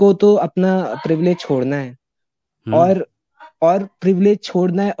 उन्हीं को तो अपना प्रिविलेज छोड़ना है। हम्म। और और प्रिविलेज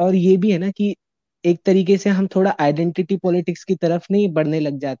छोड़ना है, और ये भी है ना कि एक तरीके से हम थोड़ा आइडेंटिटी पॉलिटिक्स की तरफ नहीं बढ़ने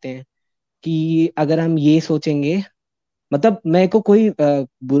लग जाते हैं। कि अगर हम ये सोचेंगे, मतलब मेरे को कोई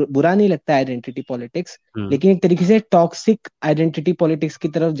बुरा नहीं लगता आइडेंटिटी पॉलिटिक्स, हम्म। लेकिन एक तरीके से टॉक्सिक आइडेंटिटी पॉलिटिक्स की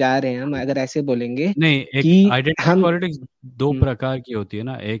तरफ जा रहे हैं हम अगर ऐसे बोलेंगे नहीं, एक कि आइडेंटिटी हम। पॉलिटिक्स दो हम्म। प्रकार की होती है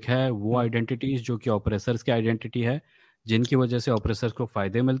ना। एक है वो हम्म। आइडेंटिटीज जो कि ऑपरेसर्स की आइडेंटिटी है, जिनकी वजह से ऑपरेसर्स को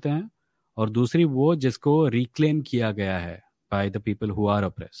फायदे मिलते हैं, और दूसरी वो जिसको रिक्लेम किया गया है by the people who are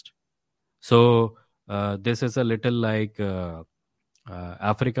oppressed. So this is a little like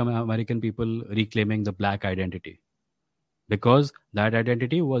Africa में American people reclaiming the black identity because that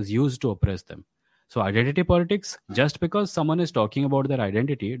identity was used to oppress them. So, identity politics, just because someone is talking about their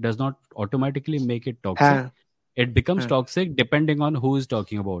identity, does not automatically make it toxic. हाँ। It becomes हाँ। toxic depending on who is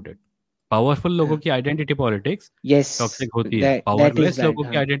talking about it. Powerful लोगों की identity politics yes, toxic होती है, that is powerless right. लोगों की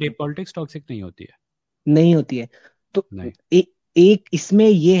हाँ, identity politics toxic नहीं होती है। नहीं होती है। तो नहीं। एक इसमें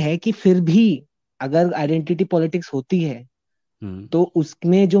ये है कि फिर भी अगर आइडेंटिटी पॉलिटिक्स होती है हम्म तो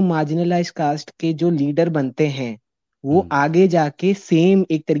उसमें जो मार्जिनलाइज कास्ट के जो लीडर बनते हैं वो हम्म आगे जाके सेम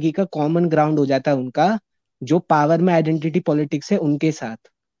एक तरीके का कॉमन ग्राउंड हो जाता है उनका, जो पावर में आइडेंटिटी पॉलिटिक्स है उनके साथ।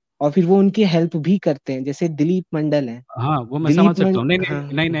 और फिर वो उनकी हेल्प भी करते हैं, जैसे दिलीप मंडल है। हाँ, वो मैं समझ दिलीप सकता हूँ। नहीं हाँ,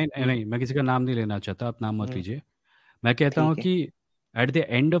 नहीं नहीं नहीं नहीं नहीं, मैं किसी का नाम नहीं लेना चाहता, आप नाम मत लीजिए। मैं कहता हूँ ठीक है। कि eight the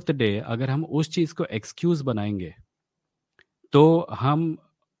end of the day अगर हम उस चीज को एक्सक्यूज बनाएंगे तो हम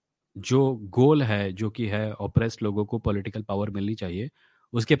जो गोल है, जो कि है ऑप्रेस्ड लोगों को पॉलिटिकल पावर मिलनी चाहिए,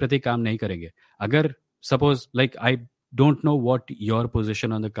 उसके प्रति काम नहीं करेंगे। अगर suppose like I don't know what your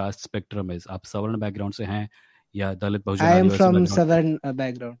position on the cast spectrum is, आप सवर्ण बैकग्राउंड से हैं या दलित बहुजन I am Adivasi from background से? सवर्ण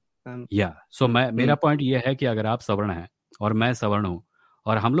बैकग्राउंड। या सो मैं, मेरा पॉइंट ये है कि अगर आप सवर्ण हैं और मैं सवर्ण हूँ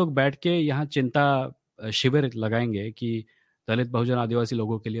और हम लोग बैठ के यहाँ चिंता शिविर लगाएंगे कि दलित बहुजन आदिवासी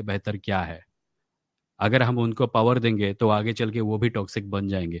लोगों के लिए बेहतर क्या है, अगर हम उनको पावर देंगे तो आगे चल के वो भी टॉक्सिक बन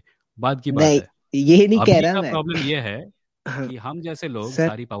जाएंगे। बात की बात नहीं, है। ये नहीं कह अभी रहा का मैं। प्रॉब्लम ये है हाँ कि हम जैसे लोग सर।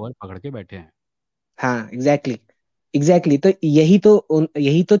 सारी पावर पकड़ के बैठे हैं। हाँ, एग्जैक्टली एग्जैक्टली। तो यही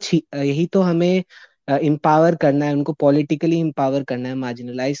तो हमें इम्पावर करना है, उनको पॉलिटिकली इम्पावर करना है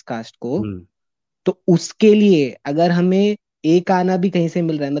मार्जिनलाइज कास्ट को। हम्म तो उसके लिए अगर हमें एक आना भी कहीं से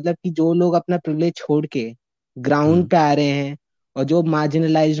मिल रहा है, मतलब कि जो लोग अपना प्रिविलेज छोड़ के ग्राउंड हम्म पे आ रहे हैं और जो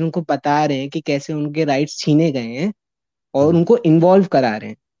मार्जिनलाइज उनको बता रहे हैं कि कैसे उनके राइट्स छीने गए हैं और हम्म उनको इन्वॉल्व करा रहे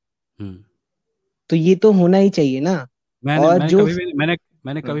हैं, हम्म तो ये तो होना ही चाहिए ना। मैंने और मैंने जो कभी भी मैंने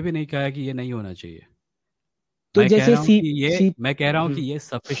हाँ, कभी भी नहीं कहा है कि ये नहीं होना चाहिए। तो जैसे मैं कह रहा हूँ कि हम्म, ये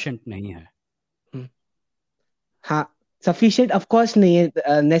सफिशिएंट नहीं है। हम्म, हाँ, सफिशिएंट ऑफ कोर्स नहीं है,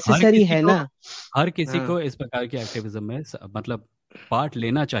 हर नेसेसरी किसी है को ना। हर किसी हाँ। को इस प्रकार के एक्टिविज्म में मतलब पार्ट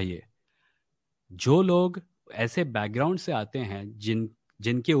लेना चाहिए। जो लोग ऐसे बैकग्राउंड से आते हैं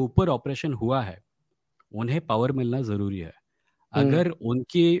जिनके ऊपर ऑपरेशन हुआ है, उन्हें पावर मिलना जरूरी है। हम्म अगर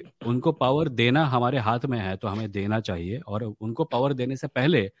उनको पावर देना हमारे हाथ में है तो हमें देना चाहिए। और उनको पावर देने से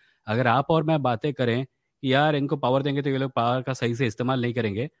पहले अगर आप और मैं बातें करें कि यार इनको पावर देंगे तो ये लोग पावर का सही से इस्तेमाल नहीं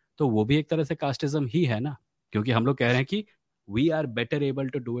करेंगे, तो वो भी एक तरह से कास्टिज्म ही है ना, क्योंकि हम लोग कह रहे हैं कि we are better able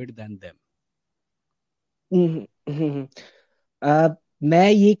to do it then them. हम्म हम्म, हम्म। मैं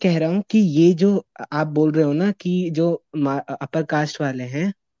ये कह रहा हूँ कि ये जो आप बोल रहे हो ना कि जो अपर कास्ट वाले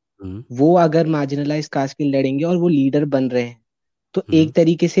हैं हम्म वो अगर मार्जिनलाइज कास्ट के लड़ेंगे और वो लीडर बन रहे हैं, तो हम्म एक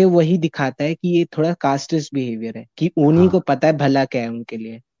तरीके से वही दिखाता है कि ये थोड़ा कास्टिस्ट बिहेवियर है, कि उन्हीं हाँ, को पता है भला क्या है उनके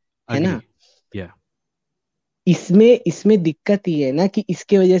लिए, है अग्री। ना। या इसमें इसमें दिक्कत ये है ना कि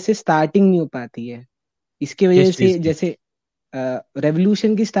इसके वजह से स्टार्टिंग नहीं हो पाती है। इसके वजह किस चीज से की? जैसे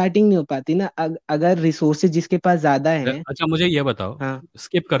रेवोल्यूशन की स्टार्टिंग नहीं हो पाती ना, अगर रिसोर्सेज जिसके पास ज्यादा हैं। अच्छा, मुझे ये बताओ, हाँ,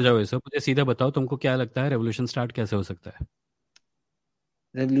 स्किप कर जाओ इसे, मुझे सीधे बताओ तुमको क्या लगता है रेवोल्यूशन स्टार्ट कैसे हो सकता है?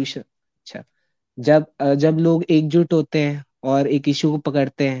 रेवोल्यूशन, अच्छा, जब लोग एकजुट होते हैं और एक इशू को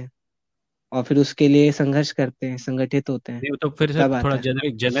पकड़ते हैं और फिर उसके लिए संघर्ष करते हैं, संगठित होते हैं, नहीं, तो फिर से तब थोड़ा आता है।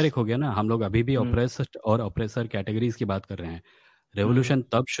 जेनरिक जेनरिक हो गया ना। हम लोग अभी भी हम्म ऑपरेसर और ऑपरेसर कैटेगरीज की बात कर रहे हैं। हम्म रेवोल्यूशन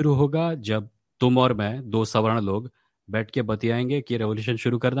तब शुरू होगा जब तुम और मैं, दो सवर्ण लोग, बैठ के बतियाएंगे कि रेवोल्यूशन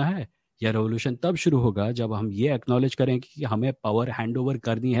शुरू करना है। या रेवोल्यूशन तब शुरू होगा जब हम ये एक्नॉलेज करेंगे कि हमें पावर हैंड ओवर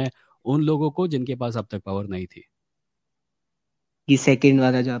करनी है उन लोगों को जिनके पास अब तक पावर नहीं थी। ये सेकंड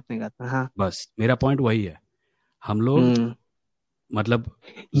वाला जो आपने कहा था, हाँ। बस मेरा पॉइंट वही है। हम लोग हम्म मतलब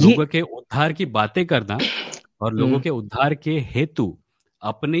ये लोगों के उद्धार की बातें करना और लोगों हम्म के उद्धार के हेतु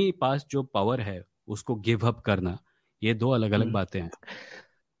अपने पास जो पावर है उसको गिव अप करना, ये दो अलग अलग हम्म। बातें हैं।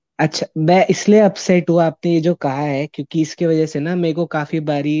 अच्छा, मैं इसलिए अपसेट हुआ आपने ये जो कहा है, क्योंकि इसके वजह से ना मेरे को काफी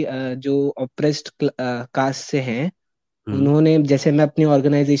बारी जो ऑप्रेस्ड कास्ट से हैं, हम्म उन्होंने, जैसे मैं अपनी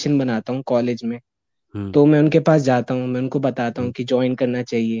ऑर्गेनाइजेशन बनाता हूँ कॉलेज में, हम्म तो मैं उनके पास जाता हूँ, मैं उनको बताता हूँ हम्म कि ज्वाइन करना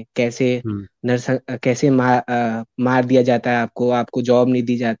चाहिए, कैसे हम्म कैसे मार दिया जाता है आपको, आपको जॉब नहीं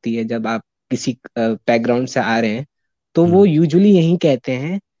दी जाती है जब आप किसी बैकग्राउंड से आ रहे हैं। तो वो हम्म यूजुअली यही कहते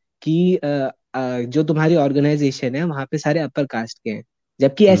हैं कि जो तुम्हारी ऑर्गेनाइजेशन है वहां पे सारे अपर कास्ट के हैं,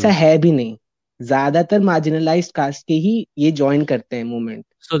 जबकि ऐसा हम्म। है भी नहीं। ज्यादातर मार्जिनलाइज्ड कास्ट के ही ये ज्वाइन करते हैं मूवमेंट।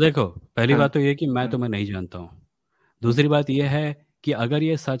 सो देखो, पहली हाँ बात तो ये कि मैं हाँ तुम्हें नहीं जानता हूँ। हम्म, दूसरी बात ये है कि अगर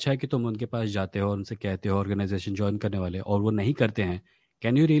ये सच है कि तुम उनके पास जाते हो और उनसे कहते हो ऑर्गेनाइजेशन ज्वाइन करने वाले और वो नहीं करते हैं,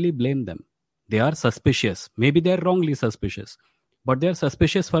 can you really blame them? They are suspicious, may be they are wrongly suspicious, but they are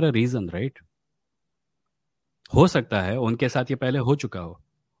suspicious for a reason, right? हो सकता है उनके साथ ये पहले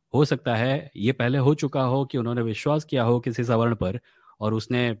हो सकता है ये पहले हो चुका हो कि उन्होंने विश्वास किया हो किसी सवर्ण पर और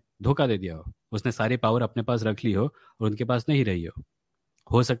उसने धोखा दे दिया हो, उसने सारी पावर अपने पास रख ली हो और उनके पास नहीं रही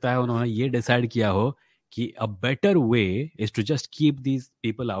हो सकता है उन्होंने ये डिसाइड किया हो कि a better way is to just keep these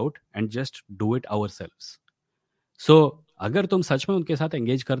people out and just do it ourselves. So अगर तुम सच में उनके साथ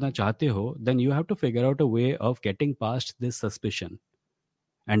एंगेज करना चाहते हो, then you have to figure out a way of getting past this suspicion.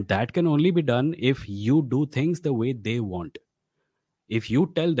 And that can only be done if you do things the way they want. If you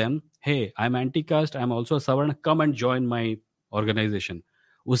tell them, hey, I'm anti-caste, I'm also a Savarna, come and join my organization.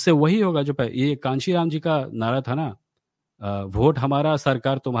 उससे वही होगा जो ये कांशी राम जी का नारा था ना, vote हमारा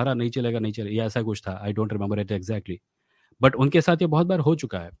सरकार तुम्हारा, नहीं चलेगा नहीं चलेगा, ये ऐसा कुछ था, I don't remember it exactly, but उनके साथ ये बहुत बार हो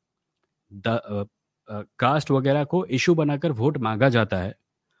चुका है. कास्ट वगैरह को इशू बनाकर वोट मांगा जाता है,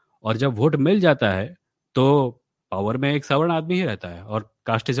 और जब वोट मिल जाता है तो पावर में एक सवर्ण आदमी ही रहता है और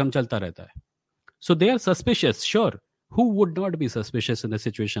कास्टिज्म चलता रहता है. सो they are suspicious. Sure, who would not be suspicious in a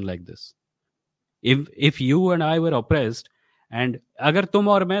situation like this? If you and I were oppressed, and अगर तुम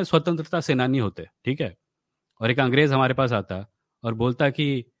और मैं स्वतंत्रता सेनानी होते, ठीक है, और एक अंग्रेज हमारे पास आता और बोलता कि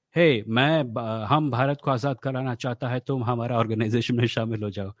हे हम भारत को आज़ाद कराना चाहता है, तुम हमारा ऑर्गेनाइजेशन में शामिल हो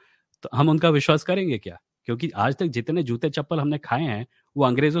जाओ, तो हम उनका विश्वास करेंगे क्या? क्योंकि आज तक जितने जूते चप्पल हमने खाए हैं वो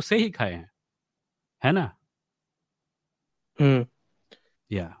अंग्रेजों से ही खाए हैं, है ना?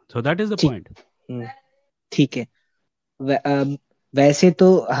 या so that is the point. ठीक है. वैसे तो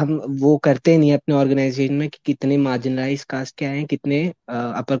हम वो करते नहीं अपने ऑर्गेनाइजेशन में कि कितने मार्जिनलाइज कास्ट के आए हैं, कितने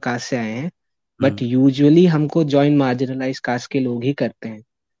अपर कास्ट से आए हैं, बट यूजुअली हमको जॉइन मार्जिनलाइज कास्ट के लोग ही करते हैं.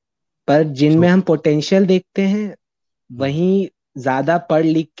 पर जिनमें हम पोटेंशियल देखते हैं वहीं ज्यादा पढ़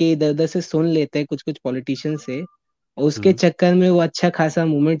लिख के इधर उधर से सुन लेते हैं कुछ कुछ पॉलिटिशियन से, और उसके चक्कर में वो अच्छा खासा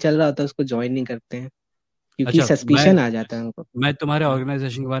मूवमेंट चल रहा होता है उसको ज्वाइन नहीं करते हैं क्योंकि सस्पिशन आ जाता है उनको. मैं तुम्हारे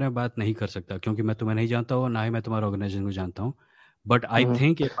ऑर्गेनाइजेशन के बारे में बात नहीं कर सकता क्योंकि मैं तुम्हें नहीं जानता हूँ, ना ही मैं तुम्हारे ऑर्गेनाइजेशन को जानता हूँ. But I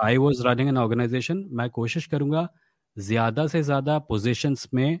think if I was running an organisation, मैं कोशिश करूंगा ज्यादा से ज्यादा पोजीशंस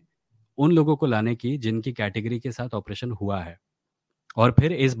में उन लोगों को लाने की जिनकी कैटेगरी के साथ ऑपरेशन हुआ है, और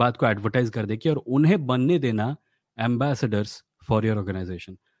फिर इस बात को एडवर्टाइज कर दे कि और उन्हें बनने देना ambassadors for your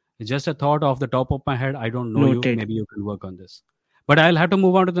organisation. Just a thought off the top of my head. I don't know you, maybe you can work on this, but I will have to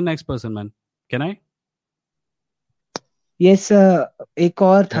move on to the next person. Man, can I? Yes, एक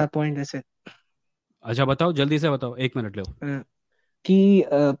और था point वैसे. अच्छा बताओ, जल्दी से बताओ, 1 minute low.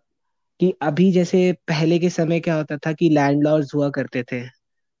 कि अभी जैसे पहले के समय क्या होता था कि लैंडलॉर्ड्स हुआ करते थे,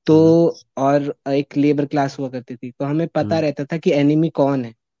 तो और एक लेबर क्लास हुआ करती थी, तो हमें पता रहता था कि एनिमी कौन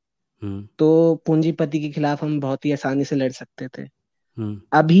है, तो पूंजीपति के खिलाफ हम बहुत ही आसानी से लड़ सकते थे.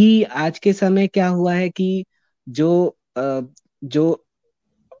 अभी आज के समय क्या हुआ है कि जो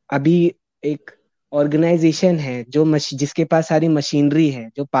अभी एक ऑर्गेनाइजेशन है जिसके पास सारी मशीनरी है,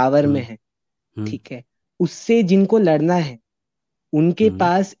 जो पावर में है, ठीक है, उससे जिनको लड़ना है उनके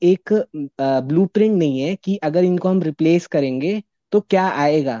पास एक ब्लूप्रिंट नहीं है कि अगर इनको हम रिप्लेस करेंगे तो क्या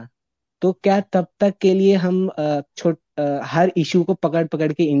आएगा. तो क्या तब तक के लिए हम हर इशू को पकड़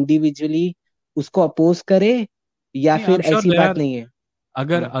पकड़ के इंडिविजुअली उसको अपोज करें, या फिर ऐसी बात नहीं है?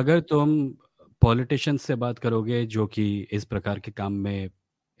 अगर तुम पॉलिटिशियंस से बात करोगे जो कि इस प्रकार के काम में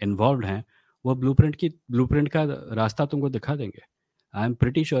इन्वॉल्व हैं, वो ब्लूप्रिंट का रास्ता तुमको दिखा देंगे. I am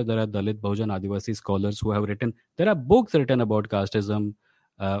pretty sure there are Dalit, Bahujan, Adivasi scholars who have written. There are books written about casteism,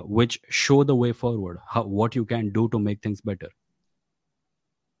 which show the way forward. What you can do to make things better.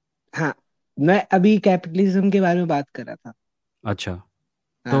 हाँ, मैं अभी capitalism के बारे में बात कर रहा था.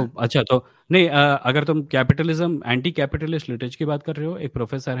 अच्छा, तो नहीं, अगर तुम कैपिटलिज्म, एंटी कैपिटलिस्ट लिटरेचर की बात कर रहे हो, एक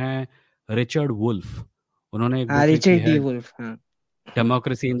प्रोफेसर हैं रिचर्ड वुल्फ, उन्होंने एक बुक लिखी है,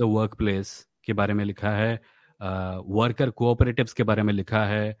 democracy in the work place के बारे में लिखा है, वर्कर कोऑपरेटिव्स के बारे में लिखा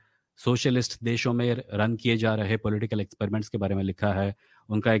है, सोशलिस्ट देशों में रन किए जा रहे पॉलिटिकल एक्सपेरिमेंट्स के बारे में लिखा है.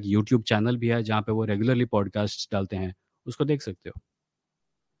 उनका एक यूट्यूब चैनल भी है जहाँ पे वो रेगुलरली पॉडकास्ट डालते हैं, उसको देख सकते हो.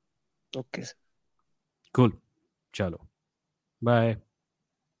 ओके, कूल, चलो bye.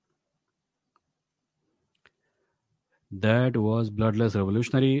 That was Bloodless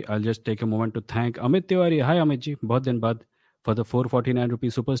Revolutionary. I'll just take a moment to thank Amit Tiwari. Hi Amit ji, बहुत दिन बाद, for the 449 rupee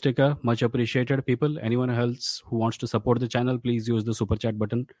super sticker. Much appreciated, people. Anyone else who wants to support the channel, please use the super chat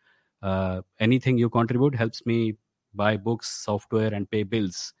button. Anything you contribute helps me buy books, software, and pay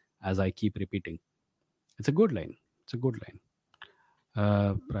bills, as I keep repeating. It's a good line. It's a good line.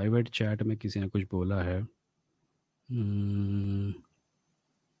 Private chat में किसी ने कुछ बोला है.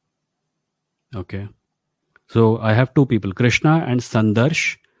 Okay. So I have two people, Krishna and Sandarsh.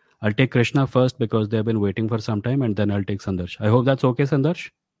 I'll take Krishna first because they've been waiting for some time, and then I'll take Sandarsh. I hope that's okay, Sandarsh.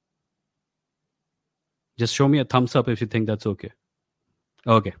 Just show me a thumbs up if you think that's okay.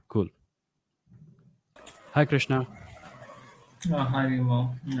 Okay, cool. Hi, Krishna. Hi, Vimo.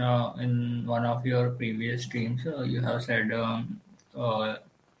 In one of your previous streams, you have said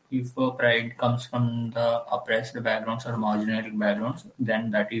if pride comes from the oppressed backgrounds or marginal backgrounds, then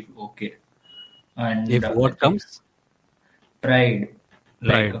that is okay. and If I what think comes? pride,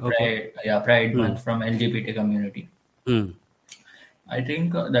 like Pride. Okay. Pride Hmm. month from LGBT community. Hmm. I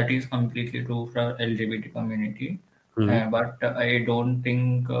think that is completely true for LGBT community, Hmm. but I don't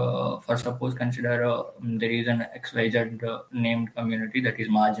think, for suppose consider there is an XYZ named community that is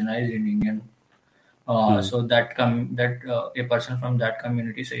marginalized in Indian. Hmm. So that a person from that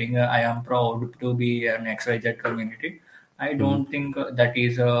community saying I am proud to be an XYZ community, I Hmm. don't think that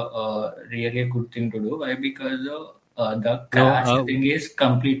is really a good thing to do. Why? Because the No. caste thing is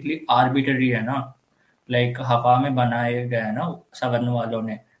completely arbitrary है ना. Like हवा में बनाए गए हैं ना सवर्ण वालों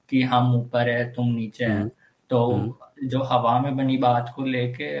ने कि हम ऊपर है तुम नीचे हैं. Hmm. तो Hmm. जो हवा में बनी बात को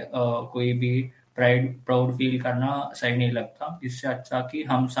लेके कोई भी प्राउड फील करना सही नहीं लगता. इससे अच्छा कि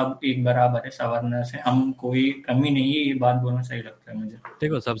हम सब एक बराबर है, सवर्ण से हम कोई कमी नहीं है, ये बात बोलना सही लगता है मुझे.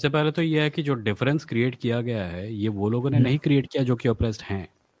 देखो, सबसे पहले तो ये है कि जो डिफरेंस क्रिएट किया गया है ये वो लोगों ने नहीं क्रिएट किया जो कि ऑप्रेस्ड हैं,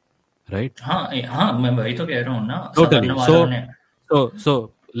 राइट? हाँ, मैं वही तो कह रहा हूँ ना, Totally. सवर्ण वालों ने.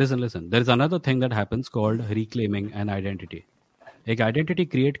 So listen. There is another thing that happens called reclaiming an identity. एक आइडेंटिटी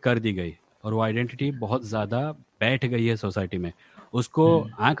क्रिएट कर दी गई और वो आइडेंटिटी बहुत ज़्यादा बैठ गई है सोसाइटी में. उसको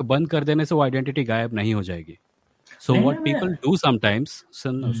आंख बंद कर देने से वो आइडेंटिटी गायब नहीं हो जाएगी. So नहीं, what people do sometimes,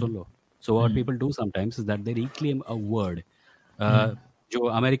 soon low. So what hmm, people do sometimes is that they reclaim a word. जो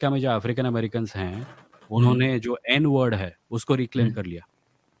अमेरिका में जो अफ्रीकन अमेरिकन हैं उन्होंने जो एन वर्ड है उसको रिक्लेम कर लिया.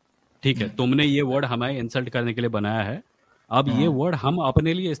 ठीक है, तुमने ये वर्ड हमें इंसल्ट करने के लिए बनाया है, अब ये वर्ड हम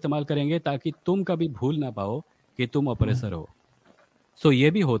अपने लिए इस्तेमाल करेंगे ताकि तुम कभी भूल ना पाओ कि तुम ऑपरेसर हो. सो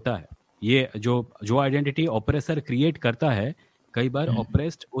ये भी होता है. ये जो आइडेंटिटी ऑपरेसर क्रिएट करता है, कई बार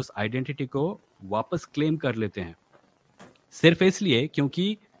ऑपरेस्ड उस आइडेंटिटी को वापस क्लेम कर लेते हैं सिर्फ इसलिए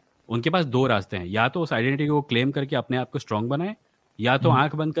क्योंकि उनके पास दो रास्ते हैं. या तो उस आइडेंटिटी को क्लेम करके अपने आप को स्ट्रांग बनाए, या तो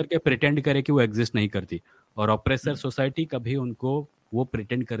आंख बंद करके प्रिटेंड करे कि वो एग्जिस्ट नहीं करती. और ऑपरेसर सोसाइटी कभी उनको वो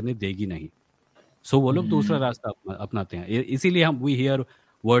प्रिटेंड करने देगी नहीं. सो वो लोग दूसरा रास्ता अपनाते हैं. इसीलिए हम we hear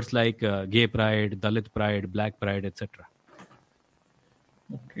words like gay pride, Dalit pride, black pride etcetera.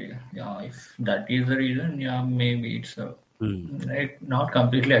 Okay, yeah, if that is the reason, yeah, maybe it's I not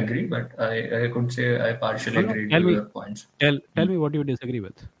completely agree, but I could say I partially agree to your points. Tell me what you disagree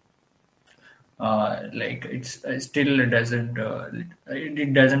with. Like it's still it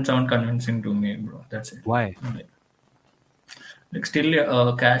doesn't sound convincing to me, bro. That's it. Why? Like still,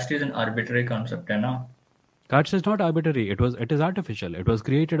 caste is an arbitrary concept, है ना? Caste is not arbitrary. It is artificial. It was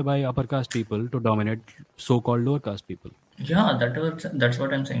created by upper caste people to dominate so-called lower caste people. Yeah, that's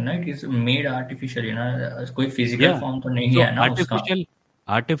what I'm saying. Right? It's made artificial. You know, कोई physical form तो नहीं है ना उसका.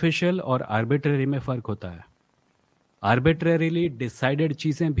 Artificial और arbitrary में फर्क होता है. Arbitrarily decided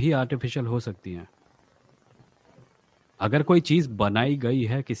चीजें भी artificial हो सकती हैं. अगर कोई चीज बनाई गई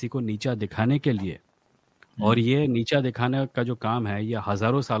है किसी को नीचा दिखाने के लिए, और ये नीचा दिखाने का जो काम है ये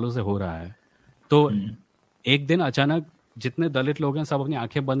हजारों सालों से हो रहा है, तो एक दिन अचानक जितने दलित लोग हैं सब अपनी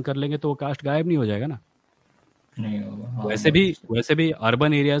आंखें बंद कर लेंगे तो वो कास्ट गायब नहीं हो जाएगा ना. नहीं होगा. वैसे भी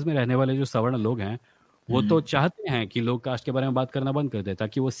अर्बन एरियाज में रहने वाले जो सवर्ण लोग हैं वो तो चाहते हैं कि लोग कास्ट के बारे में बात करना बंद कर दे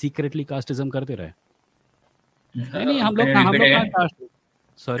ताकि वो सीक्रेटली कास्टिज्म करते रहे. नहीं, हम लोग cast.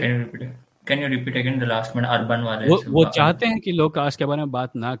 Sorry, can you repeat again the last one? Urban वाले वो चाहते हैं कि लोग कास्ट के बारे में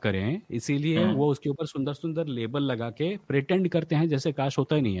बात ना करें, इसीलिए वो उसके ऊपर सुंदर सुंदर लेबल लगा के प्रिटेंड करते हैं जैसे कास्ट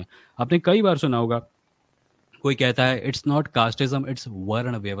होता ही नहीं है. आपने कई बार सुना होगा कोई कहता है इट्स नॉट कास्टिज्म, इट्स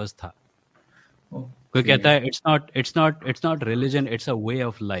वर्ण व्यवस्था. कोई कहता है it's not religion, it's a way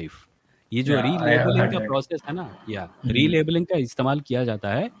of life. ये जो रीलेबलिंग का प्रोसेस है ना, या रीलेबलिंग का इस्तेमाल किया जाता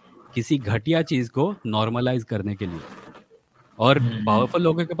है किसी घटिया चीज को नॉर्मलाइज करने के लिए. और पावरफुल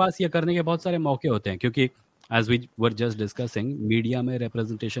लोगों के पास ये करने के बहुत सारे मौके होते हैं क्योंकि as we were just discussing, media में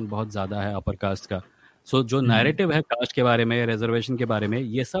रिप्रेजेंटेशन बहुत ज्यादा है अपर कास्ट का. सो जो नैरेटिव है कास्ट के बारे में, रिजर्वेशन के बारे में,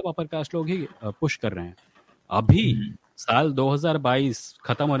 ये सब अपर कास्ट लोग ही पुश कर रहे हैं. अभी साल 2022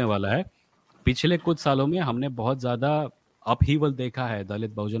 खत्म होने वाला है. पिछले कुछ सालों में हमने बहुत ज्यादा अपहीवल देखा है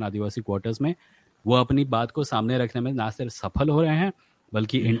दलित, बहुजन, आदिवासी क्वार्टर्स में. वो अपनी बात को सामने रखने में ना सिर्फ सफल हो रहे हैं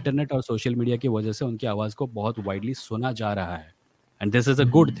बल्कि इंटरनेट और सोशल मीडिया की वजह से उनकी आवाज को बहुत वाइडली सुना जा रहा है. And this is a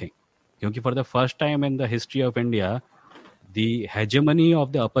good thing क्योंकि for the first time in the history of India the hegemony of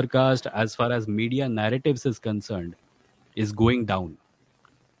the upper caste as far as media narratives is concerned is going down.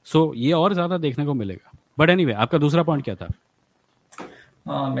 सो ये और ज्यादा देखने को मिलेगा. But anyway, आपका दूसरा point क्या था?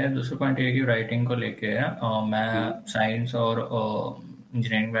 मेरा दूसरा पॉइंट ये कि राइटिंग को लेके है. मैं साइंस और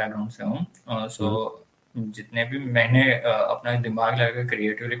इंजीनियरिंग बैकग्राउंड से हूँ. सो जितने भी मैंने अपना दिमाग लगा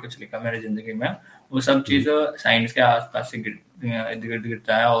क्रिएटिवली कुछ लिखा मेरी जिंदगी में, वो सब चीज़ साइंस के आसपास से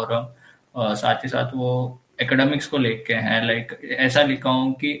गिरता है. और साथ ही साथ वो एकेडमिक्स को लेके हैं. लाइक ऐसा लिखा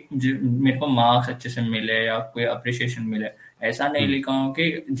हूँ कि मेरे को मार्क्स अच्छे से मिले या कोई अप्रिशिएशन मिले. ऐसा नहीं लिखा हूँ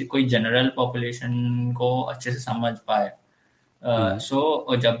कि कोई जनरल पॉपुलेशन को अच्छे से समझ पाए।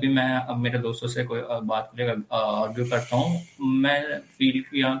 सो जब भी मैं अब मेरे दोस्तों से कोई बात को लेकर आर्ग्यू करता हूँ, मैं फील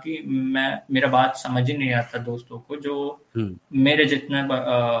किया कि मेरा बात समझ ही नहीं आता दोस्तों को जो मेरे जितने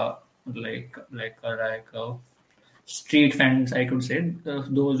like street friends, I could say,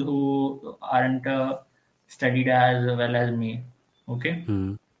 those who aren't studied as well as me. Okay.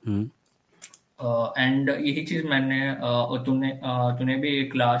 And यही चीज मैंने तूने भी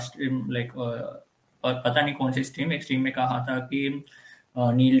एक लास्ट लाइक पता नहीं कौन सी स्ट्रीम में कहा था कि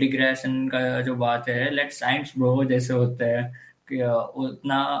नील डिग्रेसन का जो बात है, लेट साइंस ब्रो जैसे होता है कि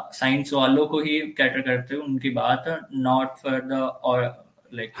उतना साइंस वालों को ही कैटर करते हैं उनकी बात, नॉट फॉर द और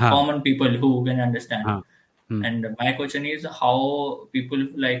like common people who can understand. And my question is how people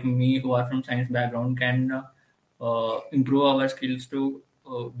like me who are from science background can improve our skills to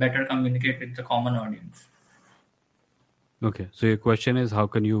better communicate with the common audience. Okay, so your question is how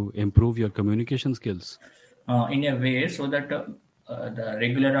can you improve your communication skills? In a way so that the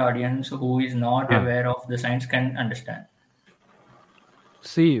regular audience who is not aware of the science can understand.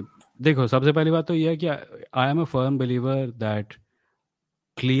 See, देखो सबसे पहली बात तो ये है कि I am a firm believer that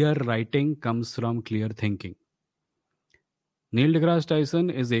clear writing comes from clear thinking. Neil deGrasse Tyson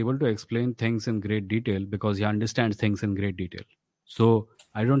is able to explain things in great detail because he understands things in great detail. So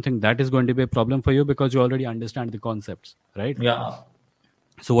I don't think that is going to be a problem for you because you already understand the concepts, right? Yeah.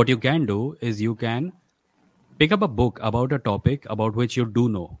 So what you can do is you can pick up a book about a topic about which you do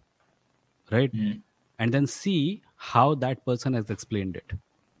know, right? And then see how that person has explained it.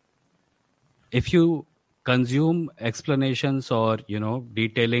 If you consume explanations or,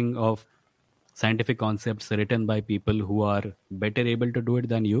 detailing of scientific concepts written by people who are better able to do it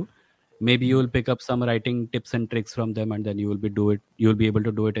than you, maybe you will pick up some writing tips and tricks from them, and then you'll be able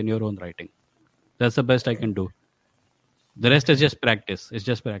to do it in your own writing. That's the best I can do. The rest is just practice. It's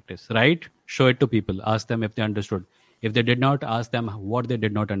just practice. Write, show it to people, ask them if they understood. If they did not, ask them what they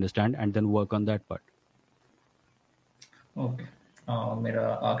did not understand, and then work on that part. Okay. मेरा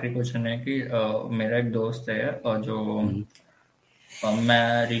आखिरी question है कि मेरा एक दोस्त है जो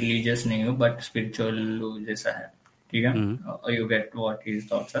मैं रिलीजियस नहीं हूँ बट स्पिरिचुअल जैसा है, ठीक है? You get what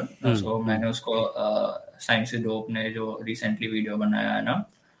his thoughts are. So मैंने उसको साइंस डोप ने जो रिसेंटली वीडियो बनाया है ना,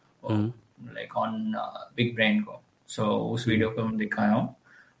 लाइक ऑन बिग ब्रेन को, सो उस वीडियो को मैं दिखाया हूँ.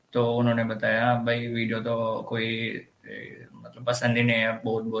 तो उन्होंने बताया भाई वीडियो तो कोई मतलब पसंद ही नहीं है,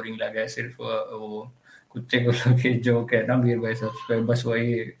 बहुत बोरिंग लगा है, सिर्फ वो कुत्ते को लगे जो कहना वीर भाई सबसे बस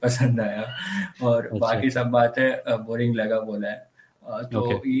वही पसंद आया और बाकी सब बातें बोरिंग लगा बोला है.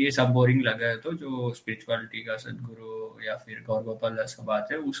 तो ये सब बोरिंग लगा है तो जो स्पिरिचुअलिटी का सदगुरु या फिर गौर गोपाल दास का बात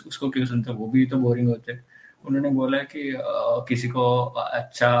है उसको क्यों सुनते, वो भी तो बोरिंग होते. उन्होंने बोला कि किसी को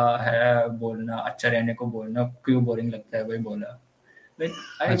अच्छा है बोलना, अच्छा रहने को बोलना क्यों बोरिंग लगता है भाई बोला. Like,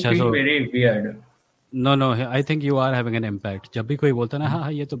 I feel very weird. No, I think you are having an impact. जब भी कोई बोलता है ना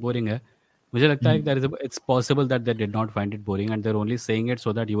हाँ ये तो बोरिंग है, मुझे लगता है that it's possible that they did not find it boring and they're only saying it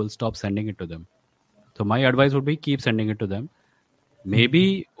so that you will stop sending it to them. So my advice would be keep sending it to them.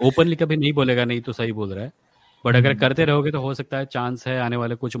 Maybe openly कभी नहीं बोलेगा नहीं तो सही बोल रहा है, but अगर करते रहोगे तो हो सकता है चांस है आने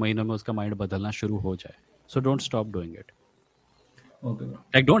वाले कुछ महीनों में उसका माइंड बदलना शुरू हो जाए. So don't stop doing it. Okay.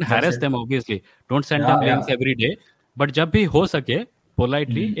 Like don't harass them obviously. Don't send them links every day. But जब भी हो सके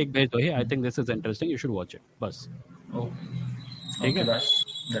politely एक भेज दो, I think this is interesting, you should watch it. बस. ठीक है.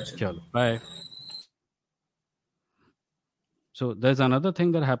 That's it. चलो bye. So there's another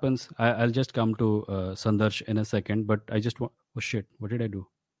thing that happens. I'll just come to Sandarsh in a second, but I just want... Oh shit, what did I do?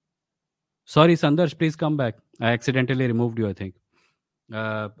 Sorry, Sandarsh, please come back. I accidentally removed you, I think.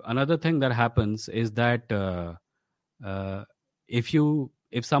 Another thing that happens is that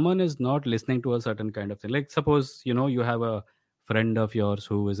if someone is not listening to a certain kind of thing, like suppose, you have a friend of yours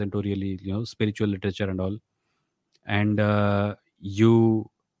who is into really, spiritual literature and all, and you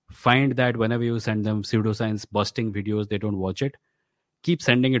find that whenever you send them pseudoscience busting videos, they don't watch it, keep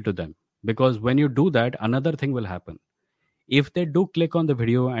sending it to them. Because when you do that, another thing will happen. If they do click on the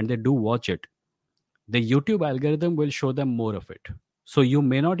video and they do watch it, the YouTube algorithm will show them more of it. So you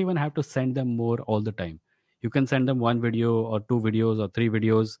may not even have to send them more all the time. You can send them one video or two videos or three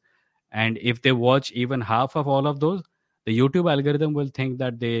videos. And if they watch even half of all of those, the YouTube algorithm will think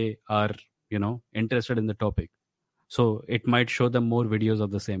that they are, interested in the topic. So it might show them more videos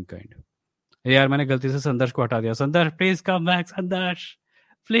of the same kind. यार मैंने गलती से संदर्श को हटा दिया. Sandarsh, please come back. Sandarsh,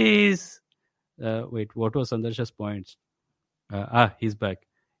 please. Wait, what was Sandarsh's points? He's back.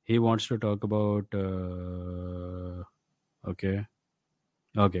 He wants to talk about...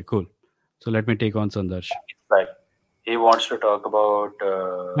 Okay, cool. So let me take on Sandarsh. He's back. He wants to talk about...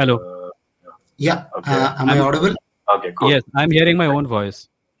 Hello. Yeah. Okay. Am I audible? Okay, cool. Yes, I'm hearing my own voice.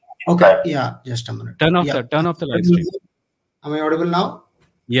 Okay, yeah, just a minute. Turn off the live stream. Am I audible now?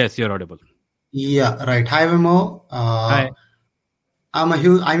 Yes, you're audible. Yeah, right. Hi, Vimo. Hi.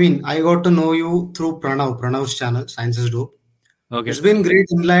 I got to know you through Pranav's channel, Science is Dope. Okay. It's been great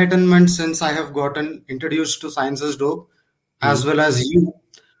enlightenment since I have gotten introduced to Science is Dope, as well as you.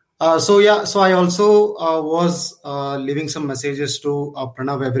 So I also was leaving some messages to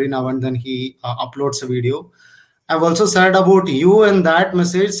Pranav every now and then. He uploads a video. I've also said about you in that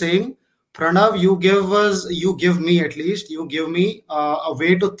message saying, Pranav, you give me a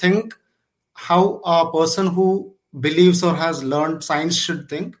way to think how a person who believes or has learned science should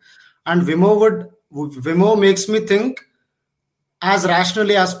think. And Vimo makes me think as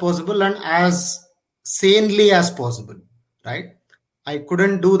rationally as possible and as sanely as possible, right? I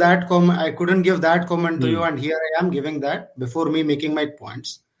couldn't do that I couldn't give that comment to you, and here I am giving that before me making my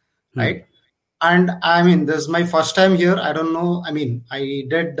points, right? And I mean, this is my first time here. I don't know. I mean, I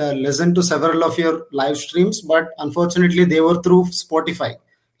did listen to several of your live streams, but unfortunately, they were through Spotify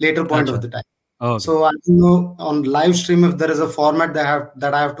later point of the time. Okay. So I don't know on live stream if there is a format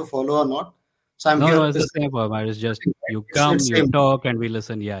that I have to follow or not. So I'm here. No, it's the same format. It's just you come, you talk, and we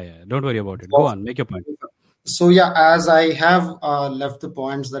listen. Yeah. Don't worry about it. Go on, make your point. So yeah, as I have left the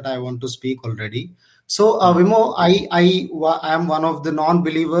points that I want to speak already. So Vimo, I am one of the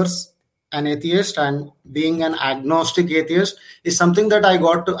non-believers, an atheist, and being an agnostic atheist is something that I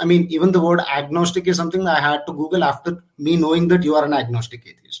got to. I mean, even the word agnostic is something that I had to Google after me knowing that you are an agnostic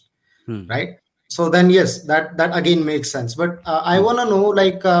atheist, right? So then, yes, that again makes sense. But I want to know,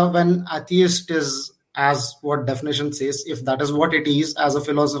 like, when atheist is, as what definition says, if that is what it is as a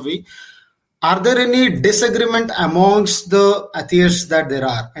philosophy, are there any disagreement amongst the atheists that there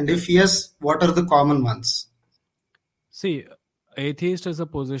are? And if yes, what are the common ones? See, atheist is a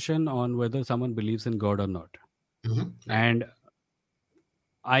position on whether someone believes in God or not. Mm-hmm. And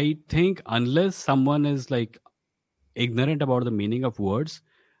I think unless someone is like ignorant about the meaning of words,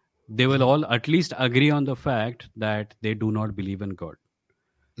 they will all at least agree on the fact that they do not believe in God.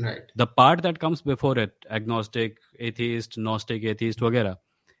 Right. The part that comes before it, agnostic, atheist, gnostic, atheist, वगैरह,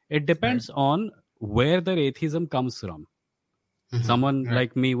 it depends on where their atheism comes from. Someone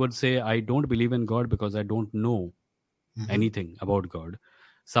like me would say, I don't believe in God because I don't know anything about God.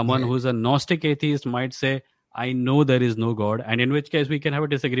 Someone who's a gnostic atheist might say, I know there is no God, and in which case we can have a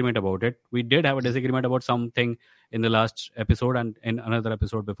disagreement about it. We did have a disagreement about something in the last episode and in another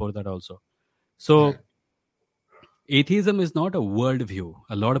episode before that also. So atheism is not a worldview.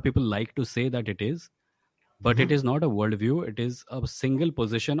 A lot of people like to say that it is, but it is not a worldview. It is a single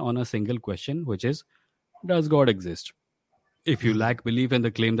position on a single question, which is, does God exist? If you lack belief in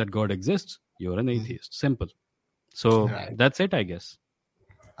the claim that God exists, you're an atheist. Simple. So that's it, I guess.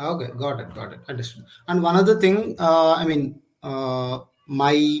 Okay, got it. Understood. And one other thing,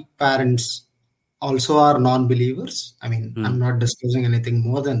 my parents also are non-believers. I mean, I'm not disclosing anything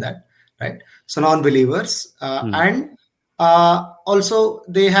more than that, right? So non-believers, and also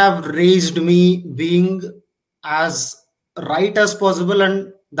they have raised me being as right as possible,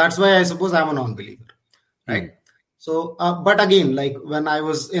 and that's why I suppose I'm a non-believer, right? So, but again, like when I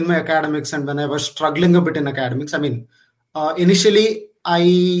was in my academics and when I was struggling a bit in academics, I mean, initially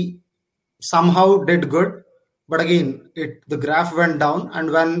I somehow did good, but again, the graph went down,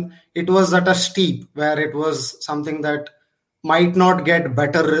 and when it was at a steep where it was something that might not get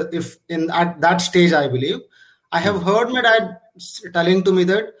better if at that stage, I believe, I have heard my dad telling to me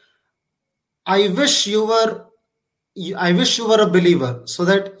that I wish you were a believer so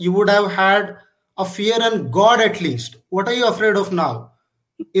that you would have had a fear in God at least. What are you afraid of now?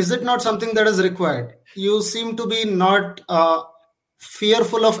 Is it not something that is required? You seem to be not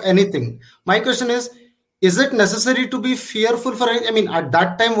fearful of anything. My question is it necessary to be fearful for anything? I mean, at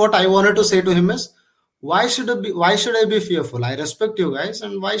that time, what I wanted to say to him is, why should I be fearful? I respect you guys,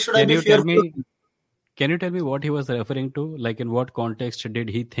 and why should I be fearful? Can you tell me what he was referring to? Like, in what context did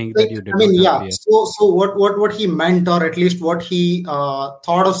he think that you did? So what he meant, or at least what he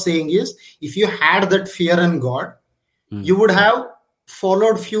thought of saying is, if you had that fear in God, you would have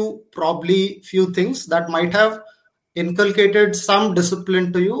followed few things that might have inculcated some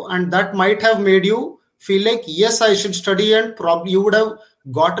discipline to you, and that might have made you feel like, yes, I should study, and probably you would have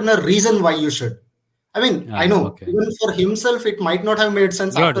gotten a reason why you should. I mean, I know even for himself, it might not have made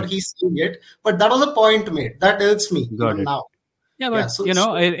sense after he's seen it, but that was a point made. That helps me even now. Yeah, but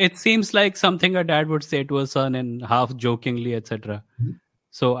it seems like something a dad would say to a son, and half jokingly, etc.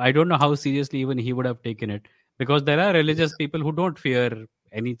 So I don't know how seriously even he would have taken it, because there are religious people who don't fear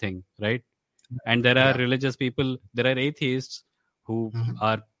anything, right? And there are religious people, there are atheists who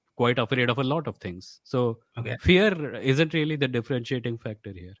are quite afraid of a lot of things. So Okay. fear isn't really the differentiating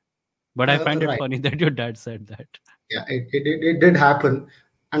factor here. But I find it Right. funny that your dad said that. Yeah, it did happen.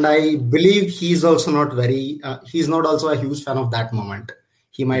 And I believe he's also not he's not also a huge fan of that moment.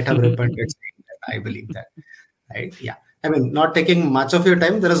 He might have repented saying that. I believe that. Right? Yeah. I mean, not taking much of your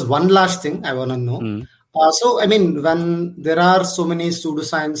time, there is one last thing I want to know. So, I mean, when there are so many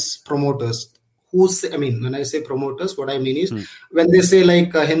pseudoscience promoters who say, I mean, when I say promoters, what I mean is when they say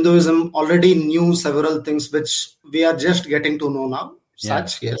like Hinduism already knew several things which we are just getting to know now,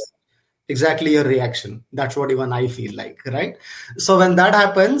 such, yes. Exactly your reaction. That's what even I feel like, right? So when that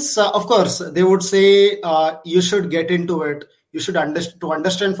happens, of course, they would say you should get into it. You should to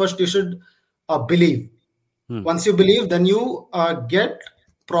understand first. You should believe. Once you believe, then you get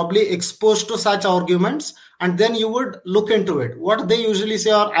probably exposed to such arguments, and then you would look into it. What they usually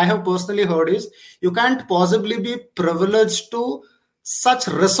say, or I have personally heard, is you can't possibly be privileged to such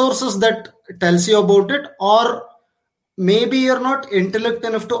resources that tells you about it, or maybe you're not intellect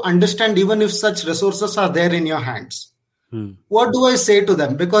enough to understand even if such resources are there in your hands. What do I say to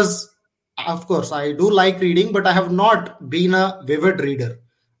them? Because of course I do like reading, but I have not been a vivid reader.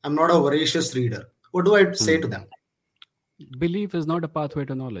 I'm not a voracious reader. What do I say to them? Belief is not a pathway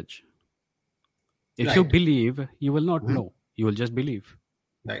to knowledge. If you believe, you will not know. You will just believe.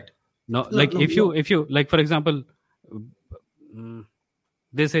 Right. No, like if you like, for example,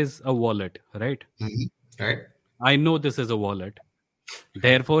 this is a wallet, right? Right. I know this is a wallet.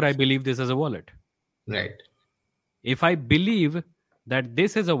 Therefore, I believe this is a wallet. Right. If I believe that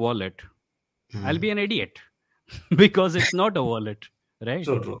this is a wallet, I'll be an idiot because it's not a wallet, right?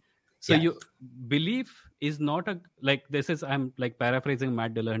 True. So you belief is not I'm like paraphrasing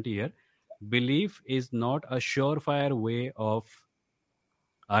Matt Dillahunty here. Belief is not a surefire way of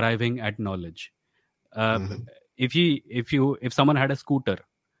arriving at knowledge. If someone had a scooter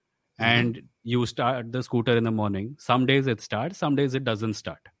and you start the scooter in the morning, some days it starts, some days it doesn't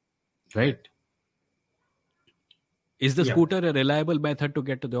start, right? Is the scooter a reliable method to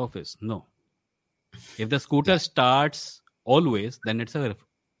get to the office? No. If the scooter starts always, then it's a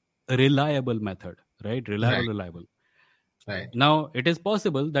reliable method, right? Reliable. Right. Now, it is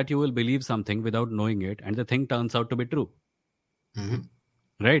possible that you will believe something without knowing it and the thing turns out to be true.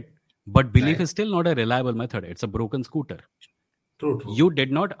 Right? But belief is still not a reliable method. It's a broken scooter. True. You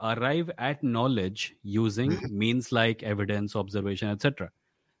did not arrive at knowledge using means like evidence, observation, etc.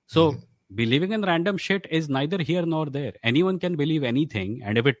 So, believing in random shit is neither here nor there. Anyone can believe anything,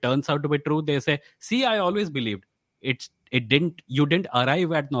 and if it turns out to be true, they say, "See, I always believed." You didn't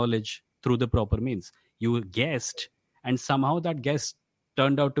arrive at knowledge through the proper means. You guessed, and somehow that guess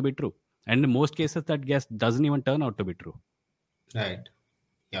turned out to be true. And in most cases, that guess doesn't even turn out to be true. Right.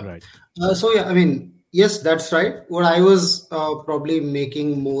 Yeah. Right. I mean, yes, that's right. What I was probably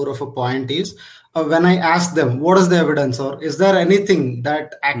making more of a point is when I ask them, what is the evidence, or is there anything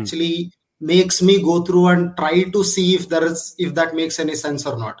that actually makes me go through and try to see if that makes any sense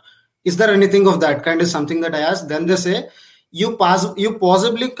or not? Is there anything of that kind? Is something that I ask. Then they say, you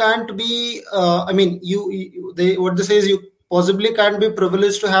possibly can't be. What they say is you possibly can't be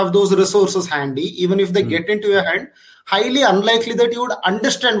privileged to have those resources handy, even if they get into your hand. Highly unlikely that you would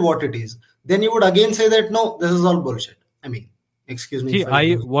understand what it is. Then you would again say that no, this is all bullshit. I mean, excuse me.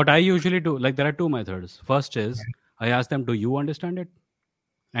 What I usually do, like there are two methods. First is I ask them, "Do you understand it?"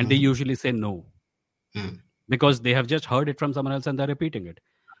 And they usually say no, because they have just heard it from someone else and they're repeating it.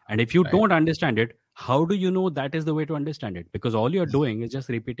 And if you don't understand it, how do you know that is the way to understand it? Because all you're doing is just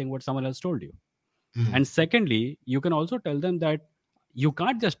repeating what someone else told you. And secondly, you can also tell them that you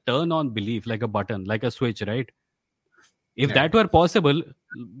can't just turn on belief like a button, like a switch, right? If that were possible,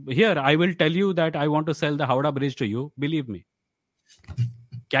 here, I will tell you that I want to sell the Howrah Bridge to you. Believe me.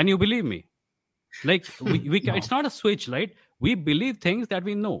 Can you believe me? Like, it's not a switch, right? We believe things that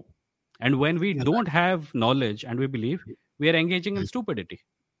we know. And when we don't have knowledge and we believe, we are engaging in stupidity.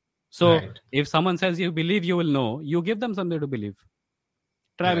 So if someone says you believe you will know, you give them something to believe.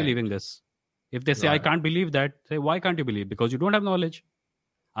 Try believing this. If they say, I can't believe that, say, why can't you believe? Because you don't have knowledge.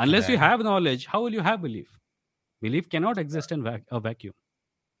 Unless you have knowledge, how will you have belief? Belief cannot exist in a vacuum.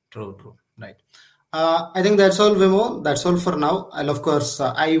 True. Right. I think that's all, Vimo. That's all for now. And of course,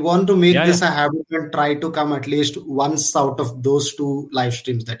 I want to make this a habit and try to come at least once out of those 2 live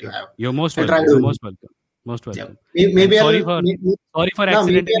streams that you have. You're most welcome. You're most welcome. Most welcome. Maybe sorry for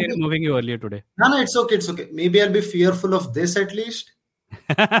accidentally removing you earlier today. No, it's okay. It's okay. Maybe I'll be fearful of this at least.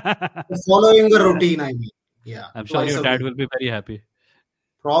 Following the routine, I mean. Yeah. I'm sure your dad will be very happy.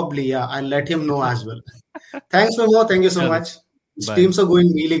 Probably, yeah. I'll let him know as well. Thanks, Vimo. Thank you so much. Streams are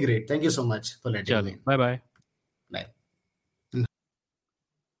going really great. Thank you so much for letting me. Bye-bye. Bye.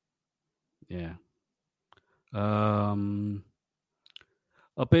 Yeah.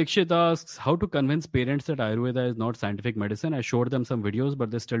 Apekshit asks how to convince parents that Ayurveda is not scientific medicine. I showed them some videos,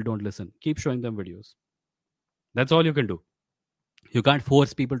 but they still don't listen. Keep showing them videos. That's all you can do. You can't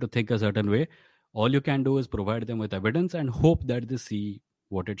force people to think a certain way. All you can do is provide them with evidence and hope that they see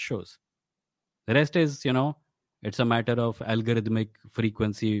what it shows. The rest is, it's a matter of algorithmic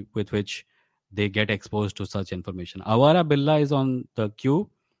frequency with which they get exposed to such information. Awara Billa is on the queue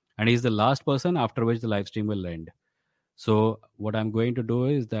and he's the last person after which the live stream will end. So what I'm going to do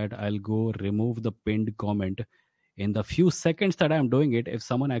is that I'll go remove the pinned comment. In the few seconds that I'm doing it, if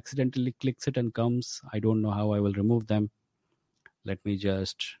someone accidentally clicks it and comes, I don't know how I will remove them. Let me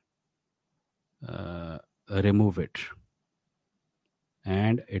just remove it.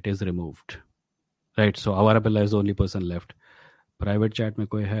 And it is removed. Right, so Awara Billa is the only person left. Private chat में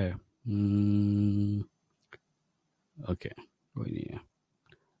कोई है? Okay, कोई नहीं है.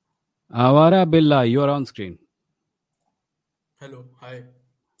 Awara Billa, you are on screen. Hello, hi.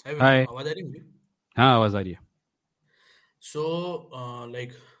 Hi. आवाज आ रही है? हाँ, आवाज आ रही है. So,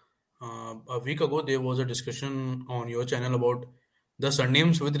 a week ago there was a discussion on your channel about the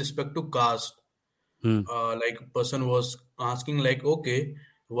surnames with respect to caste. Like person was asking like, okay,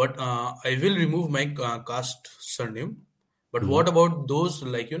 what I will remove my caste surname, but what about those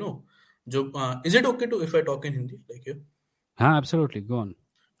like is it okay to if I talk in Hindi like you? Absolutely, go on.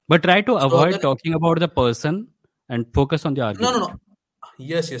 But try to avoid talking about the person and focus on the argument. No.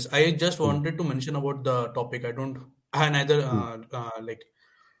 Yes. I just wanted to mention about the topic. I neither like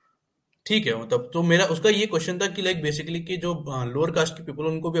ठीक है मतलब तो मेरा उसका ये question था कि like basically कि जो लोअर कास्ट के पीपल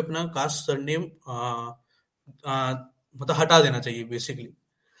उनको भी अपना कास्ट सरनेम मतलब हटा देना चाहिए basically.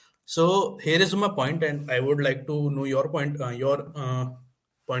 So here is my point, and I would like to know your point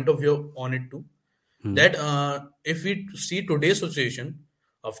of view on it too. That if we see today's situation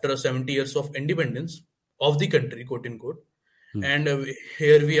after 70 years of independence of the country, quote unquote, and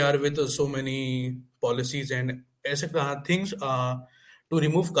here we are with so many policies and things to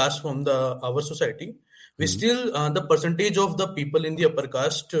remove caste from our society. We still the percentage of the people in the upper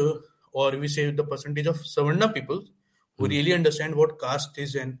caste, or we say the percentage of Savarna people who really understand what caste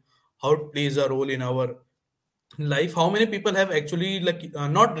is and how it plays a role in our life. How many people have actually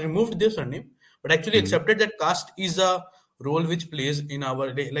not removed their surname, but actually accepted that caste is a role which plays in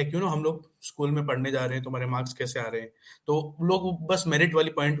our like हम लोग school में पढ़ने जा रहे हैं, तुम्हारे marks कैसे आ रहे हैं, तो लोग बस मेरिट वाली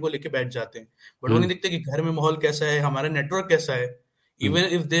पॉइंट को लेके बैठ जाते हैं, बट वो नहीं देखते कि घर में माहौल कैसा है, हमारा नेटवर्क कैसा है. Even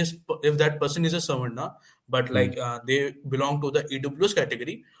if that person is a Savarna, but like they belong to the EWS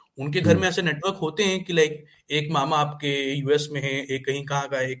category, उनके घर में ऐसे नेटवर्क होते हैं कि लाइक एक मामा आपके यूएस में है, एक कहीं कहाँ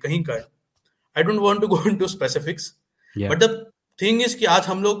का है, एक कहीं का है. I don't want to go into specifics, but the thing is कि आज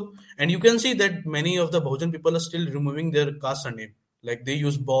हम लोग, and you can see that many of the Bahujan people are still removing their caste surname, like they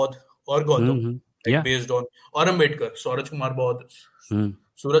use Bodh or Gautam, based on or Ambedkar, Suraj Kumar Bodh,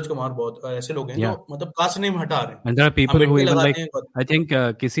 Suraj Kumar बहुत ऐसे लोग हैं जो मतलब कास्ट नेम हटा रहे हैं. And there are people who even like, I think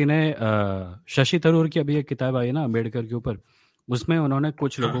किसी ने शशि थरूर की अभी एक किताब आई ना अम्बेडकर के ऊपर, उसमें उन्होंने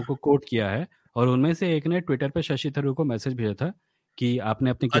कुछ लोगों को कोट किया है और उनमें से एक ने ट्विटर पे शशि थरूर को मैसेज भेजा था कि आपने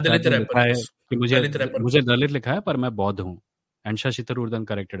अपनी किताब में लिखा है कि मुझे दलित लिखा है पर मैं बौद्ध हूँ, and Shashi Tharoor then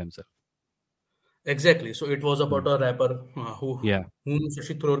corrected himself. Exactly. So it was about a rapper whom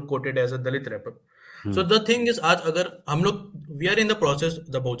Shashi Tharoor quoted as a Dalit rapper. So the thing is, आज अगर हम लोग we are in the process,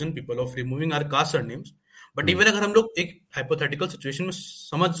 the Bahujan people, of removing our caste surnames, but even अगर हम लोग एक hypothetical situation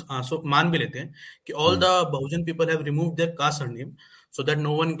में मान भी लेते हैं कि all the Bahujan people have removed their caste surname so that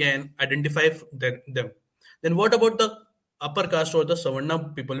no one can identify them, then what about the upper caste or the Savarna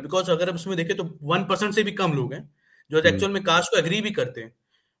people? Because अगर हम उसमें देखें तो 1% से भी कम लोग हैं जो एक्चुअल में कास्ट को एग्री भी करते हैं.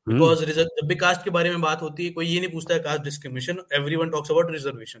 बिकॉज जब भी कास्ट के बारे में बात होती है कोई ये नहीं पूछता है caste discrimination, everyone talks about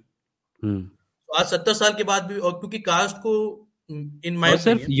reservation. आज 70 साल के बाद भी, और क्योंकि कास्ट को इन माय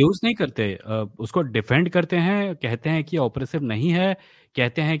सिर्फ यूज नहीं करते, उसको डिफेंड करते हैं, कहते हैं कि ऑपरेसिव नहीं है,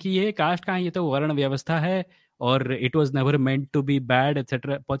 कहते हैं कि ये कास्ट का है, ये तो वर्ण व्यवस्था है और it was never meant to be bad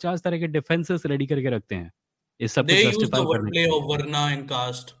etcetera. 50 तरह के डिफेंसेस रेडी करके रखते हैं इस सब को जस्टिफाई करने के लिए. वर्ना इन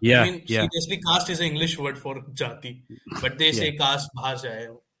caste, I mean seriously caste is a English word for जाति, बट दे से कास्ट बाहर से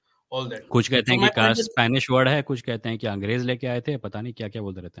आया. All that. कुछ कहते हैं कि कास्ट स्पेनिश वर्ड है, कुछ कहते हैं कि अंग्रेज लेके आए थे, पता नहीं क्या क्या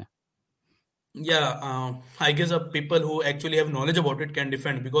बोलते रहते हैं. I guess people who actually have knowledge about it can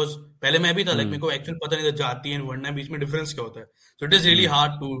defend, because पहले मैं भी था मेरे को एक्चुअली पता नहीं था जाति एंड वर्ण बीच में डिफरेंस क्या होता है. So it is really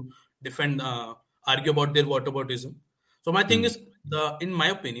hard to defend, argue about their whataboutism. So my thing is, in my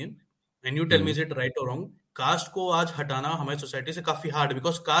opinion, and you tell me is it right or wrong, caste को आज हटाना हमारी सोसाइटी से काफी hard,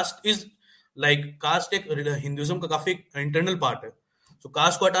 because caste is caste एक Hinduism का काफी internal part है. So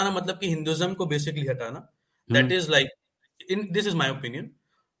caste को हटाना मतलब कि हिंदुइज्म को बेसिकली हटाना. That is like, this is my opinion.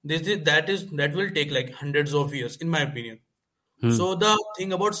 that will take like hundreds of years, in my opinion. So the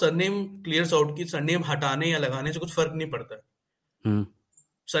thing about surname clears out कि सरनेम हटाने या लगाने से कुछ फर्क नहीं पड़ता है.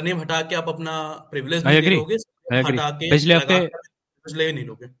 सरनेम हटा के आप अपना प्रिविलेज नहीं ले लोगे, हटा के पिछले लगा हफ्ते के ले नहीं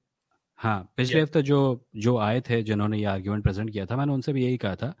लोगे. हाँ, पिछले हफ्ते जो आए थे जिन्होंने ये आर्ग्यूमेंट प्रेजेंट किया था, मैंने उनसे भी यही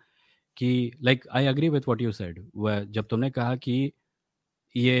कहा था कि like I agree with what you said. जब तुमने कहा कि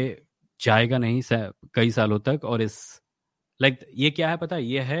ये जाएगा नहीं कई सालों तक, और इस ये क्या है पता है,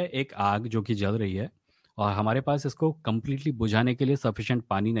 ये है एक आग जो कि जल रही है और हमारे पास इसको कंप्लीटली बुझाने के लिए सफिशिएंट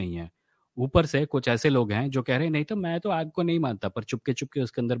पानी नहीं है. ऊपर से कुछ ऐसे लोग हैं जो कह रहे हैं नहीं तो मैं तो आग को नहीं मानता, पर चुपके चुपके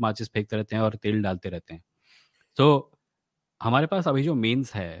उसके अंदर माचिस फेंकते रहते हैं और तेल डालते रहते हैं. तो हमारे पास अभी जो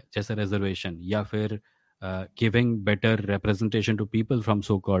मीन्स है, जैसे रिजर्वेशन या फिर giving better representation to people from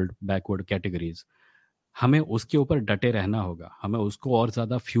so called backward categories, हमें उसके ऊपर डटे रहना होगा, हमें उसको और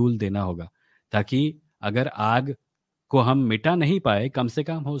ज़्यादा फ्यूल देना होगा, ताकि अगर आग को हम मिटा नहीं पाए, कम से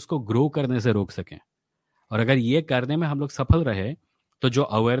कम हम उसको ग्रो करने से रोक सकें. और अगर ये करने में हम लोग सफल रहे, तो जो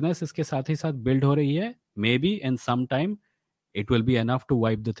अवेयरनेस इसके साथ ही साथ बिल्ड हो रही है, may be in some time it will be enough to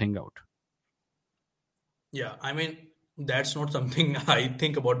wipe the thing out. Yeah, I mean, that's not something I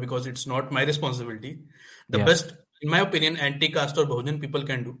think about because it's not my responsibility. The Yeah. best, in my opinion, anti-caste or Bahujan people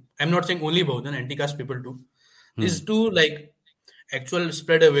can do. I'm not saying only Bahujan, anti-caste people do, is to like actual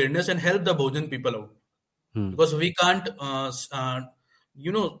spread awareness and help the Bahujan people out. Because we can't,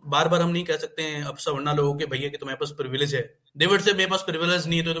 बार बार हम नहीं कह सकते हैं अब सवर्णा लोगों के भैया कि तुम्हारे पास प्रिविलेज है. They would say मेरे पास प्रिविलेज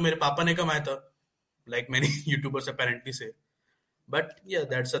नहीं है तो मेरे पापा ने कमाया था, like many YouTubers apparently say. But yeah,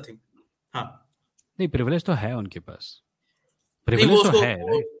 that's the thing. हाँ. नहीं, प्रिविलेज तो है उनके पास, नहीं, प्रिविलेज तो है,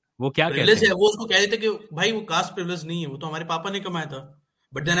 राइट? वो क्या कहते प्रिविलेज है, हैं? वो उसको कह देते कि भाई वो कास्ट प्रिविलेज नहीं है, वो तो हमारे पापा ने कमाया था.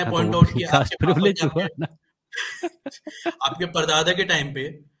 बट देन आई हाँ, पॉइंट तो आउट वो कि कास्ट आपके पापा प्रिविलेज के हुआ ना. आपके परदादा के टाइम पे,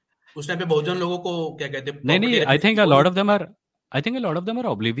 उस टाइम पे बहुजन लोगों को क्या कहते हैं, नहीं, प्रॉपर्टी आई थिंक अ रखने lot of them are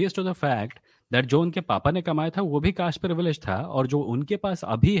oblivious to the fact that जो उनके पापा ने कमाया था वो भी कास्ट प्रिविलेज था, और जो उनके पास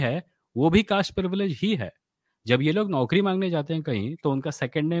अभी है वो भी कास्ट प्रिविलेज ही है. जब ये लोग नौकरी मांगने जाते हैं कहीं, तो उनका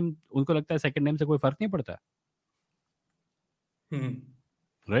सेकंड नेम, उनको लगता है सेकंड नेम से कोई फर्क नहीं पड़ता,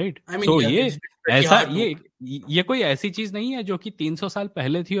 राइट? सो ये ऐसा, ये कोई ऐसी चीज नहीं है जो कि 300 साल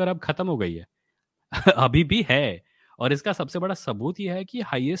पहले थी और अब खत्म हो गई है. अभी भी है, और इसका सबसे बड़ा सबूत यह है कि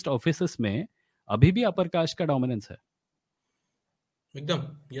हाईएस्ट ऑफिसेस में अभी भी अपर कास्ट का डोमिनेंस है. एकदम,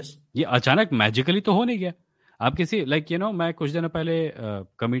 यस. ये अचानक मैजिकली तो हो नहीं गया. आप किसी मैं कुछ दिनों पहले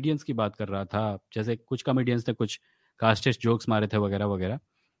कॉमेडियंस की बात कर रहा था, जैसे कुछ कॉमेडियंस ने कुछ कास्टिस्ट जोक्स मारे थे वगैरह वगैरह.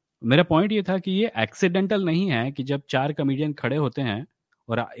 मेरा पॉइंट ये था कि ये एक्सीडेंटल नहीं है कि जब 4 कॉमेडियन खड़े होते हैं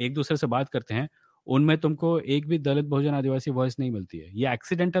और एक दूसरे से बात करते हैं, उनमें तुमको एक भी दलित बहुजन आदिवासी वॉइस नहीं मिलती है. ये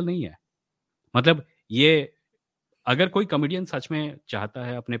एक्सीडेंटल नहीं है. मतलब ये, अगर कोई कॉमेडियन सच में चाहता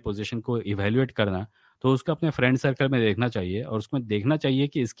है अपने पोजीशन को इवेल्युएट करना, तो उसको अपने फ्रेंड सर्कल में देखना चाहिए, और उसमें देखना चाहिए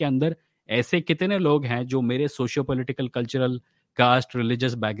कि इसके अंदर ऐसे कितने लोग हैं जो मेरे socio political, cultural, caste,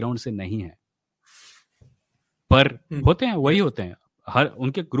 religious background से नहीं है, पर होते हैं, वही होते हैं. हर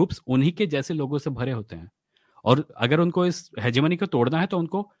उनके ग्रुप्स उन्हीं के जैसे लोगों से भरे होते हैं, और अगर उनको इस हेजेमनी को तोड़ना है तो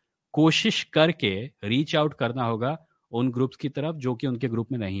उनको कोशिश करके रीच आउट करना होगा उन ग्रुप्स की तरफ जो कि उनके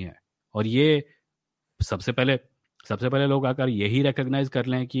ग्रुप में नहीं है. और ये सबसे पहले लोग अगर यही रिकॉग्नाइज कर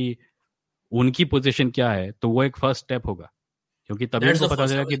लें कि उनकी पोजीशन क्या है, तो वो एक फर्स्ट स्टेप होगा, क्योंकि तभी उनको पता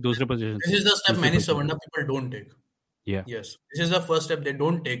चलेगा कि दूसरे position. This is the step many Savarna people don't take. Yeah. Yes, this is the first step they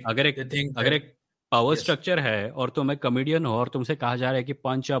don't take. अगर एक पावर स्ट्रक्चर है और तुम्हें कॉमेडियन हो और तुमसे कहा जा रहा है कि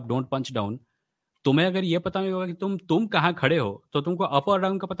punch up don't punch down, तुम्हें अगर ये पता नहीं होगा कि तुम कहाँ खड़े हो, तो तुमको अप और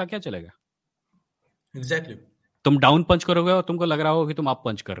डाउन का पता क्या चलेगा? Exactly. तुम डाउन पंच करोगे और तुमको लग रहा होगा कि तुम अप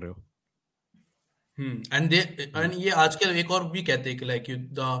पंच कर रहे हो. And ये आजकल एक और भी कहते हैं कि like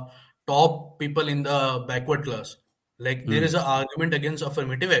the top people in the backward class, like there is an argument against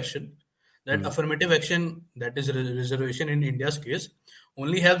affirmative action, that affirmative action, that is reservation in India's case,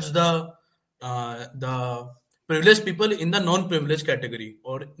 only helps the privileged people in the non-privileged category,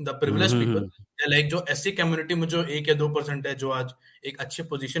 or the privileged people like जो SC community में जो 1 या 2% है, जो आज एक अच्छे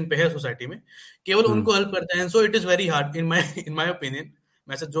position पे है सोसाइटी में, केवल उनको हेल्प करते हैं. So it is very hard in my opinion.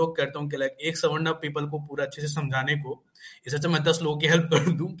 मैं ऐसा जोक करता हूँ कि लाइक एक सवर्णा पीपल को पूरा अच्छे से समझाने को, इससे अच्छा मैं 10 लोगों की हेल्प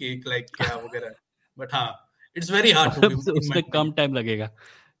कर दूं कि लाइक क्या वगैरह. बट हाँ, it's very hard to be, उसमें कम टाइम लगेगा,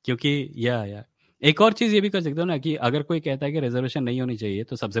 क्योंकि या एक और चीज ये भी कर सकते हो ना कि अगर कोई कहता है कि रिजर्वेशन नहीं होनी चाहिए,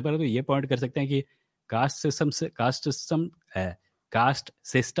 तो सबसे पहले तो ये पॉइंट कर सकते हैं कि कास्ट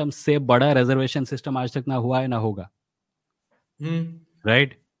सिस्टम से बड़ा रिजर्वेशन सिस्टम आज तक ना हुआ है ना होगा,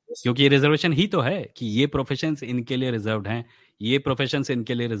 राइट? क्योंकि रिजर्वेशन ही तो है कि ये प्रोफेशंस इनके लिए रिजर्व्ड हैं, ये प्रोफेशंस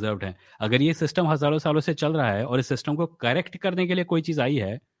इनके लिए रिजर्व्ड हैं. अगर ये सिस्टम हजारों सालों से चल रहा है और इस सिस्टम को करेक्ट करने के लिए कोई चीज आई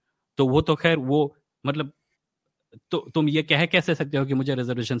है, तो वो तो खैर वो मतलब तो तुम ये कह कैसे सकते हो कि मुझे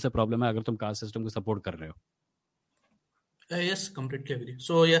रिजर्वेशन से प्रॉब्लम है अगर तुम कास्ट सिस्टम को सपोर्ट कर रहे हो? Yes, completely agree.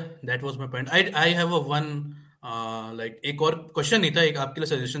 So yeah, that was my point. I have a one like एक और क्वेश्चन नहीं था, एक आपके लिए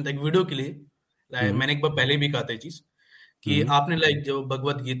सजेशन था एक वीडियो के लिए. मैंने एक बार पहले भी कहा था ये चीज कि आपने लाइक जो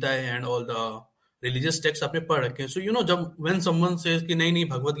भगवत गीता है and all the religious text आपने पढ़ रखे हैं. सो यू नो जब व्हेन समवन सेज कि नहीं नहीं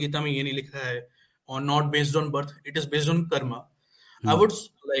भगवत गीता में ये नहीं लिखा है और not based on birth, it is based on karma. I would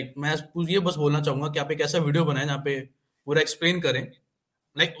like मैं ये बस बोलना चाहूंगा कि आप एक ऐसा वीडियो बनाएं जहाँ पे पूरा एक्सप्लेन करें,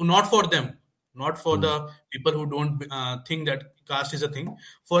 like not for them, not for the people who don't think that caste is a thing.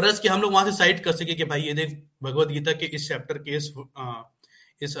 For us कि हम लोग वहां से साइट कर सके कि भाई ये देख भगवत गीता के इस चैप्टर के इस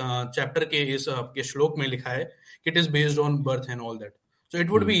चैप्टर के इस के श्लोक में लिखा है कि it is based on birth and all that. So it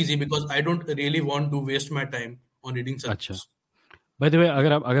would be easy because I don't really want to waste my time on reading such. अच्छा, बाय द वे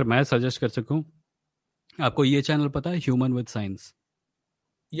अगर मैं सजेस्ट कर सकूं, आपको ये चैनल पता है human with science?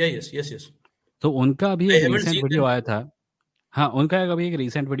 Yes yes yes. तो उनका भी एक रीसेंट वीडियो आया था. हाँ, उनका अभी एक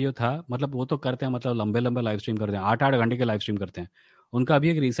रीसेंट वीडियो था. मतलब वो तो करते हैं, मतलब लंबे लंबे लाइव स्ट्रीम करते हैं, 8-8 घंटे के लाइव स्ट्रीम करते हैं. उनका अभी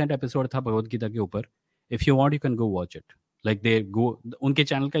एक रीसेंट एपिसोड था भगवत गीता के ऊपर. If you want you can go watch it. Like they गो, उनके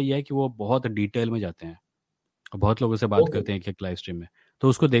चैनल का ये है कि वो बहुत डिटेल में जाते हैं और बहुत लोगों से बात करते हैं एक लाइव स्ट्रीम में. तो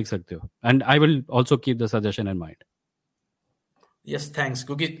उसको देख सकते हो. And I will also keep the suggestion in mind. Yes, thanks,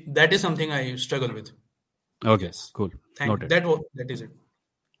 क्योंकि that is something I struggle with. Okay, cool, noted. That is it.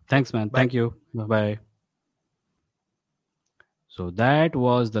 Thanks, man. Thank you. Bye-bye. So that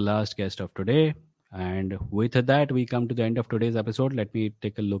was the last guest of today. And with that, we come to the end of today's episode. Let me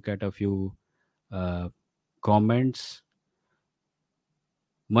take a look at a few comments.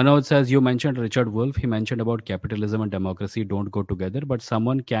 Manoj says, you mentioned Richard Wolff. He mentioned about capitalism and democracy don't go together. But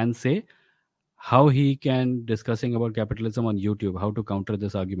someone can say how he can discussing about capitalism on YouTube, how to counter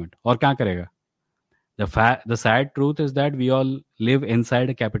this argument. Or kya karega? The sad truth is that we all live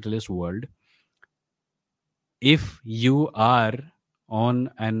inside a capitalist world. If you are on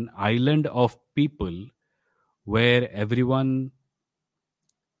an island of people where everyone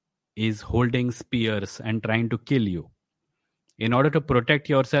is holding spears and trying to kill you, in order to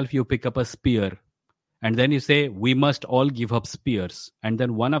protect yourself, you pick up a spear. And then you say, we must all give up spears. And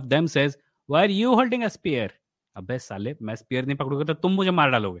then one of them says, why are you holding a spear? Abbe sale, main spear nahi pakduga to tum mujhe maar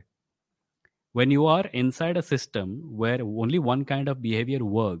daloge. When you are inside a system where only one kind of behavior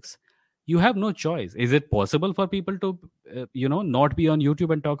works, you have no choice. Is it possible for people to, not be on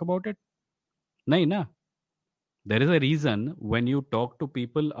YouTube and talk about it? Nahi na. There is a reason when you talk to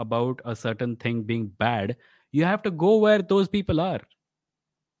people about a certain thing being bad, you have to go where those people are.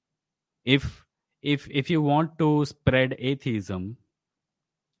 If you want to spread atheism,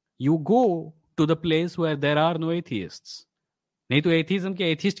 you go to the place where there are no atheists. नहीं तो atheism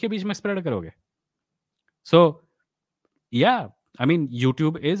के atheist के बीच में spread करोगे. So yeah, I mean,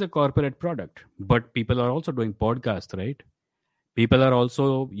 YouTube is a corporate product, but people are also doing podcasts, right? People are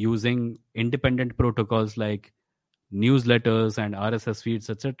also using independent protocols like newsletters and RSS feeds,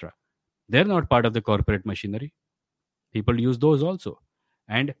 etc. They're not part of the corporate machinery. People use those also.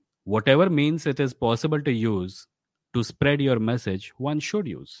 And whatever means it is possible to use to spread your message, one should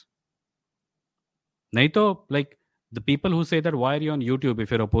use. Nahi to, like, the people who say that why are you on YouTube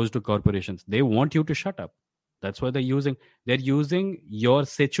if you're opposed to corporations, they want you to shut up. That's why they're using your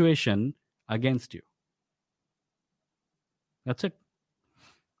situation against you. That's it.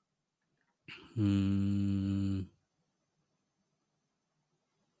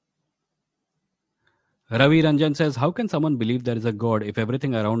 Ravi Ranjan says, how can someone believe there is a God if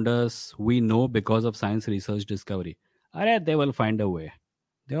everything around us we know because of science research discovery? They will find a way.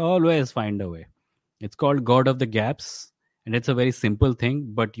 They always find a way. It's called God of the Gaps, and it's a very simple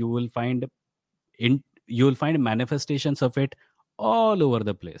thing, but you will find manifestations of it all over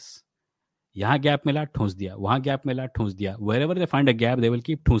the place. यहाँ gap मिला ठूंस दिया, वहाँ gap मिला ठूंस दिया. Wherever they find a gap, they will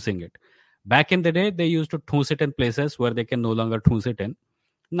keep ठूंसing it. Back in the day, they used to ठूंस it in places where they can no longer ठूंस it in.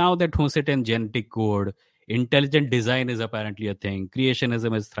 Now they ठूंस it in genetic code. Intelligent design is apparently a thing.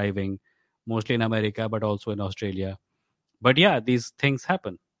 Creationism is thriving, mostly in America, but also in Australia. But yeah, these things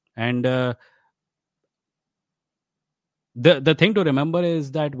happen. And the thing to remember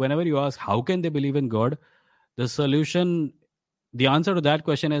is that whenever you ask how can they believe in God, the answer to that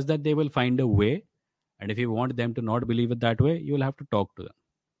question is that they will find a way. And if you want them to not believe it that way, you will have to talk to them,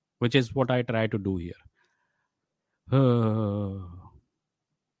 which is what I try to do here.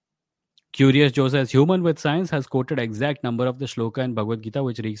 Curious Joe says, human with science has quoted exact number of the shloka in Bhagavad Gita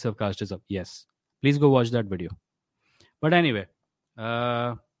which reeks of casteism. Yes, please go watch that video. But anyway,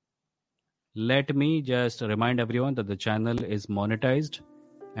 let me just remind everyone that the channel is monetized,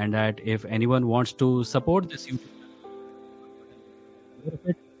 and that if anyone wants to support this YouTube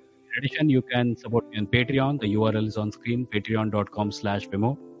channel, addition, you can support me on Patreon. The URL is on screen,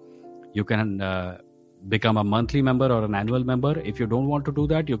 patreon.com/Vimo. You can become a monthly member or an annual member. If you don't want to do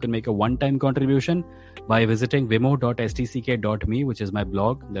that, you can make a one-time contribution by visiting vimo.stck.me, which is my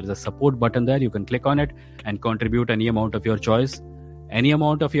blog. There is a support button there. You can click on it and contribute any amount of your choice. Any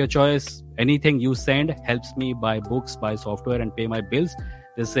amount of your choice, anything you send helps me buy books, buy software, and pay my bills.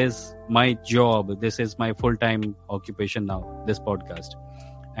 This is my job. This is my full-time occupation now, this podcast.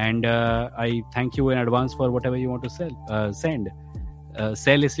 And I thank you in advance for whatever you want to send.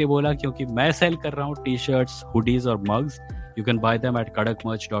 Sell इसलिए बोला क्योंकि मैं cell कर रहा हूँ t-shirts, hoodies और mugs. You can buy them at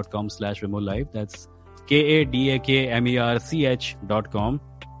kadakmerch.com/vimolive. That's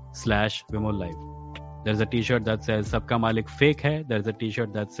kadakmerch.com/vimolive. There's a t-shirt that says Sabka Malik fake hai. There's a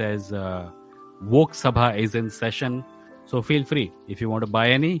t-shirt that says Woke Sabha is in session. So feel free. If you want to buy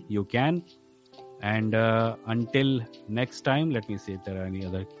any, you can. And until next time, let me see if there are any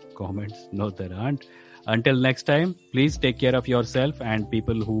other comments. No, there aren't. Until next time, please take care of yourself and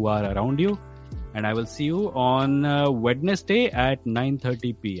people who are around you. And I will see you on Wednesday at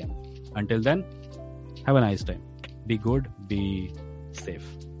 9:30 p.m. Until then, have a nice time. Be good. Be safe.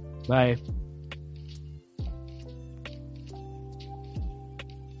 Bye.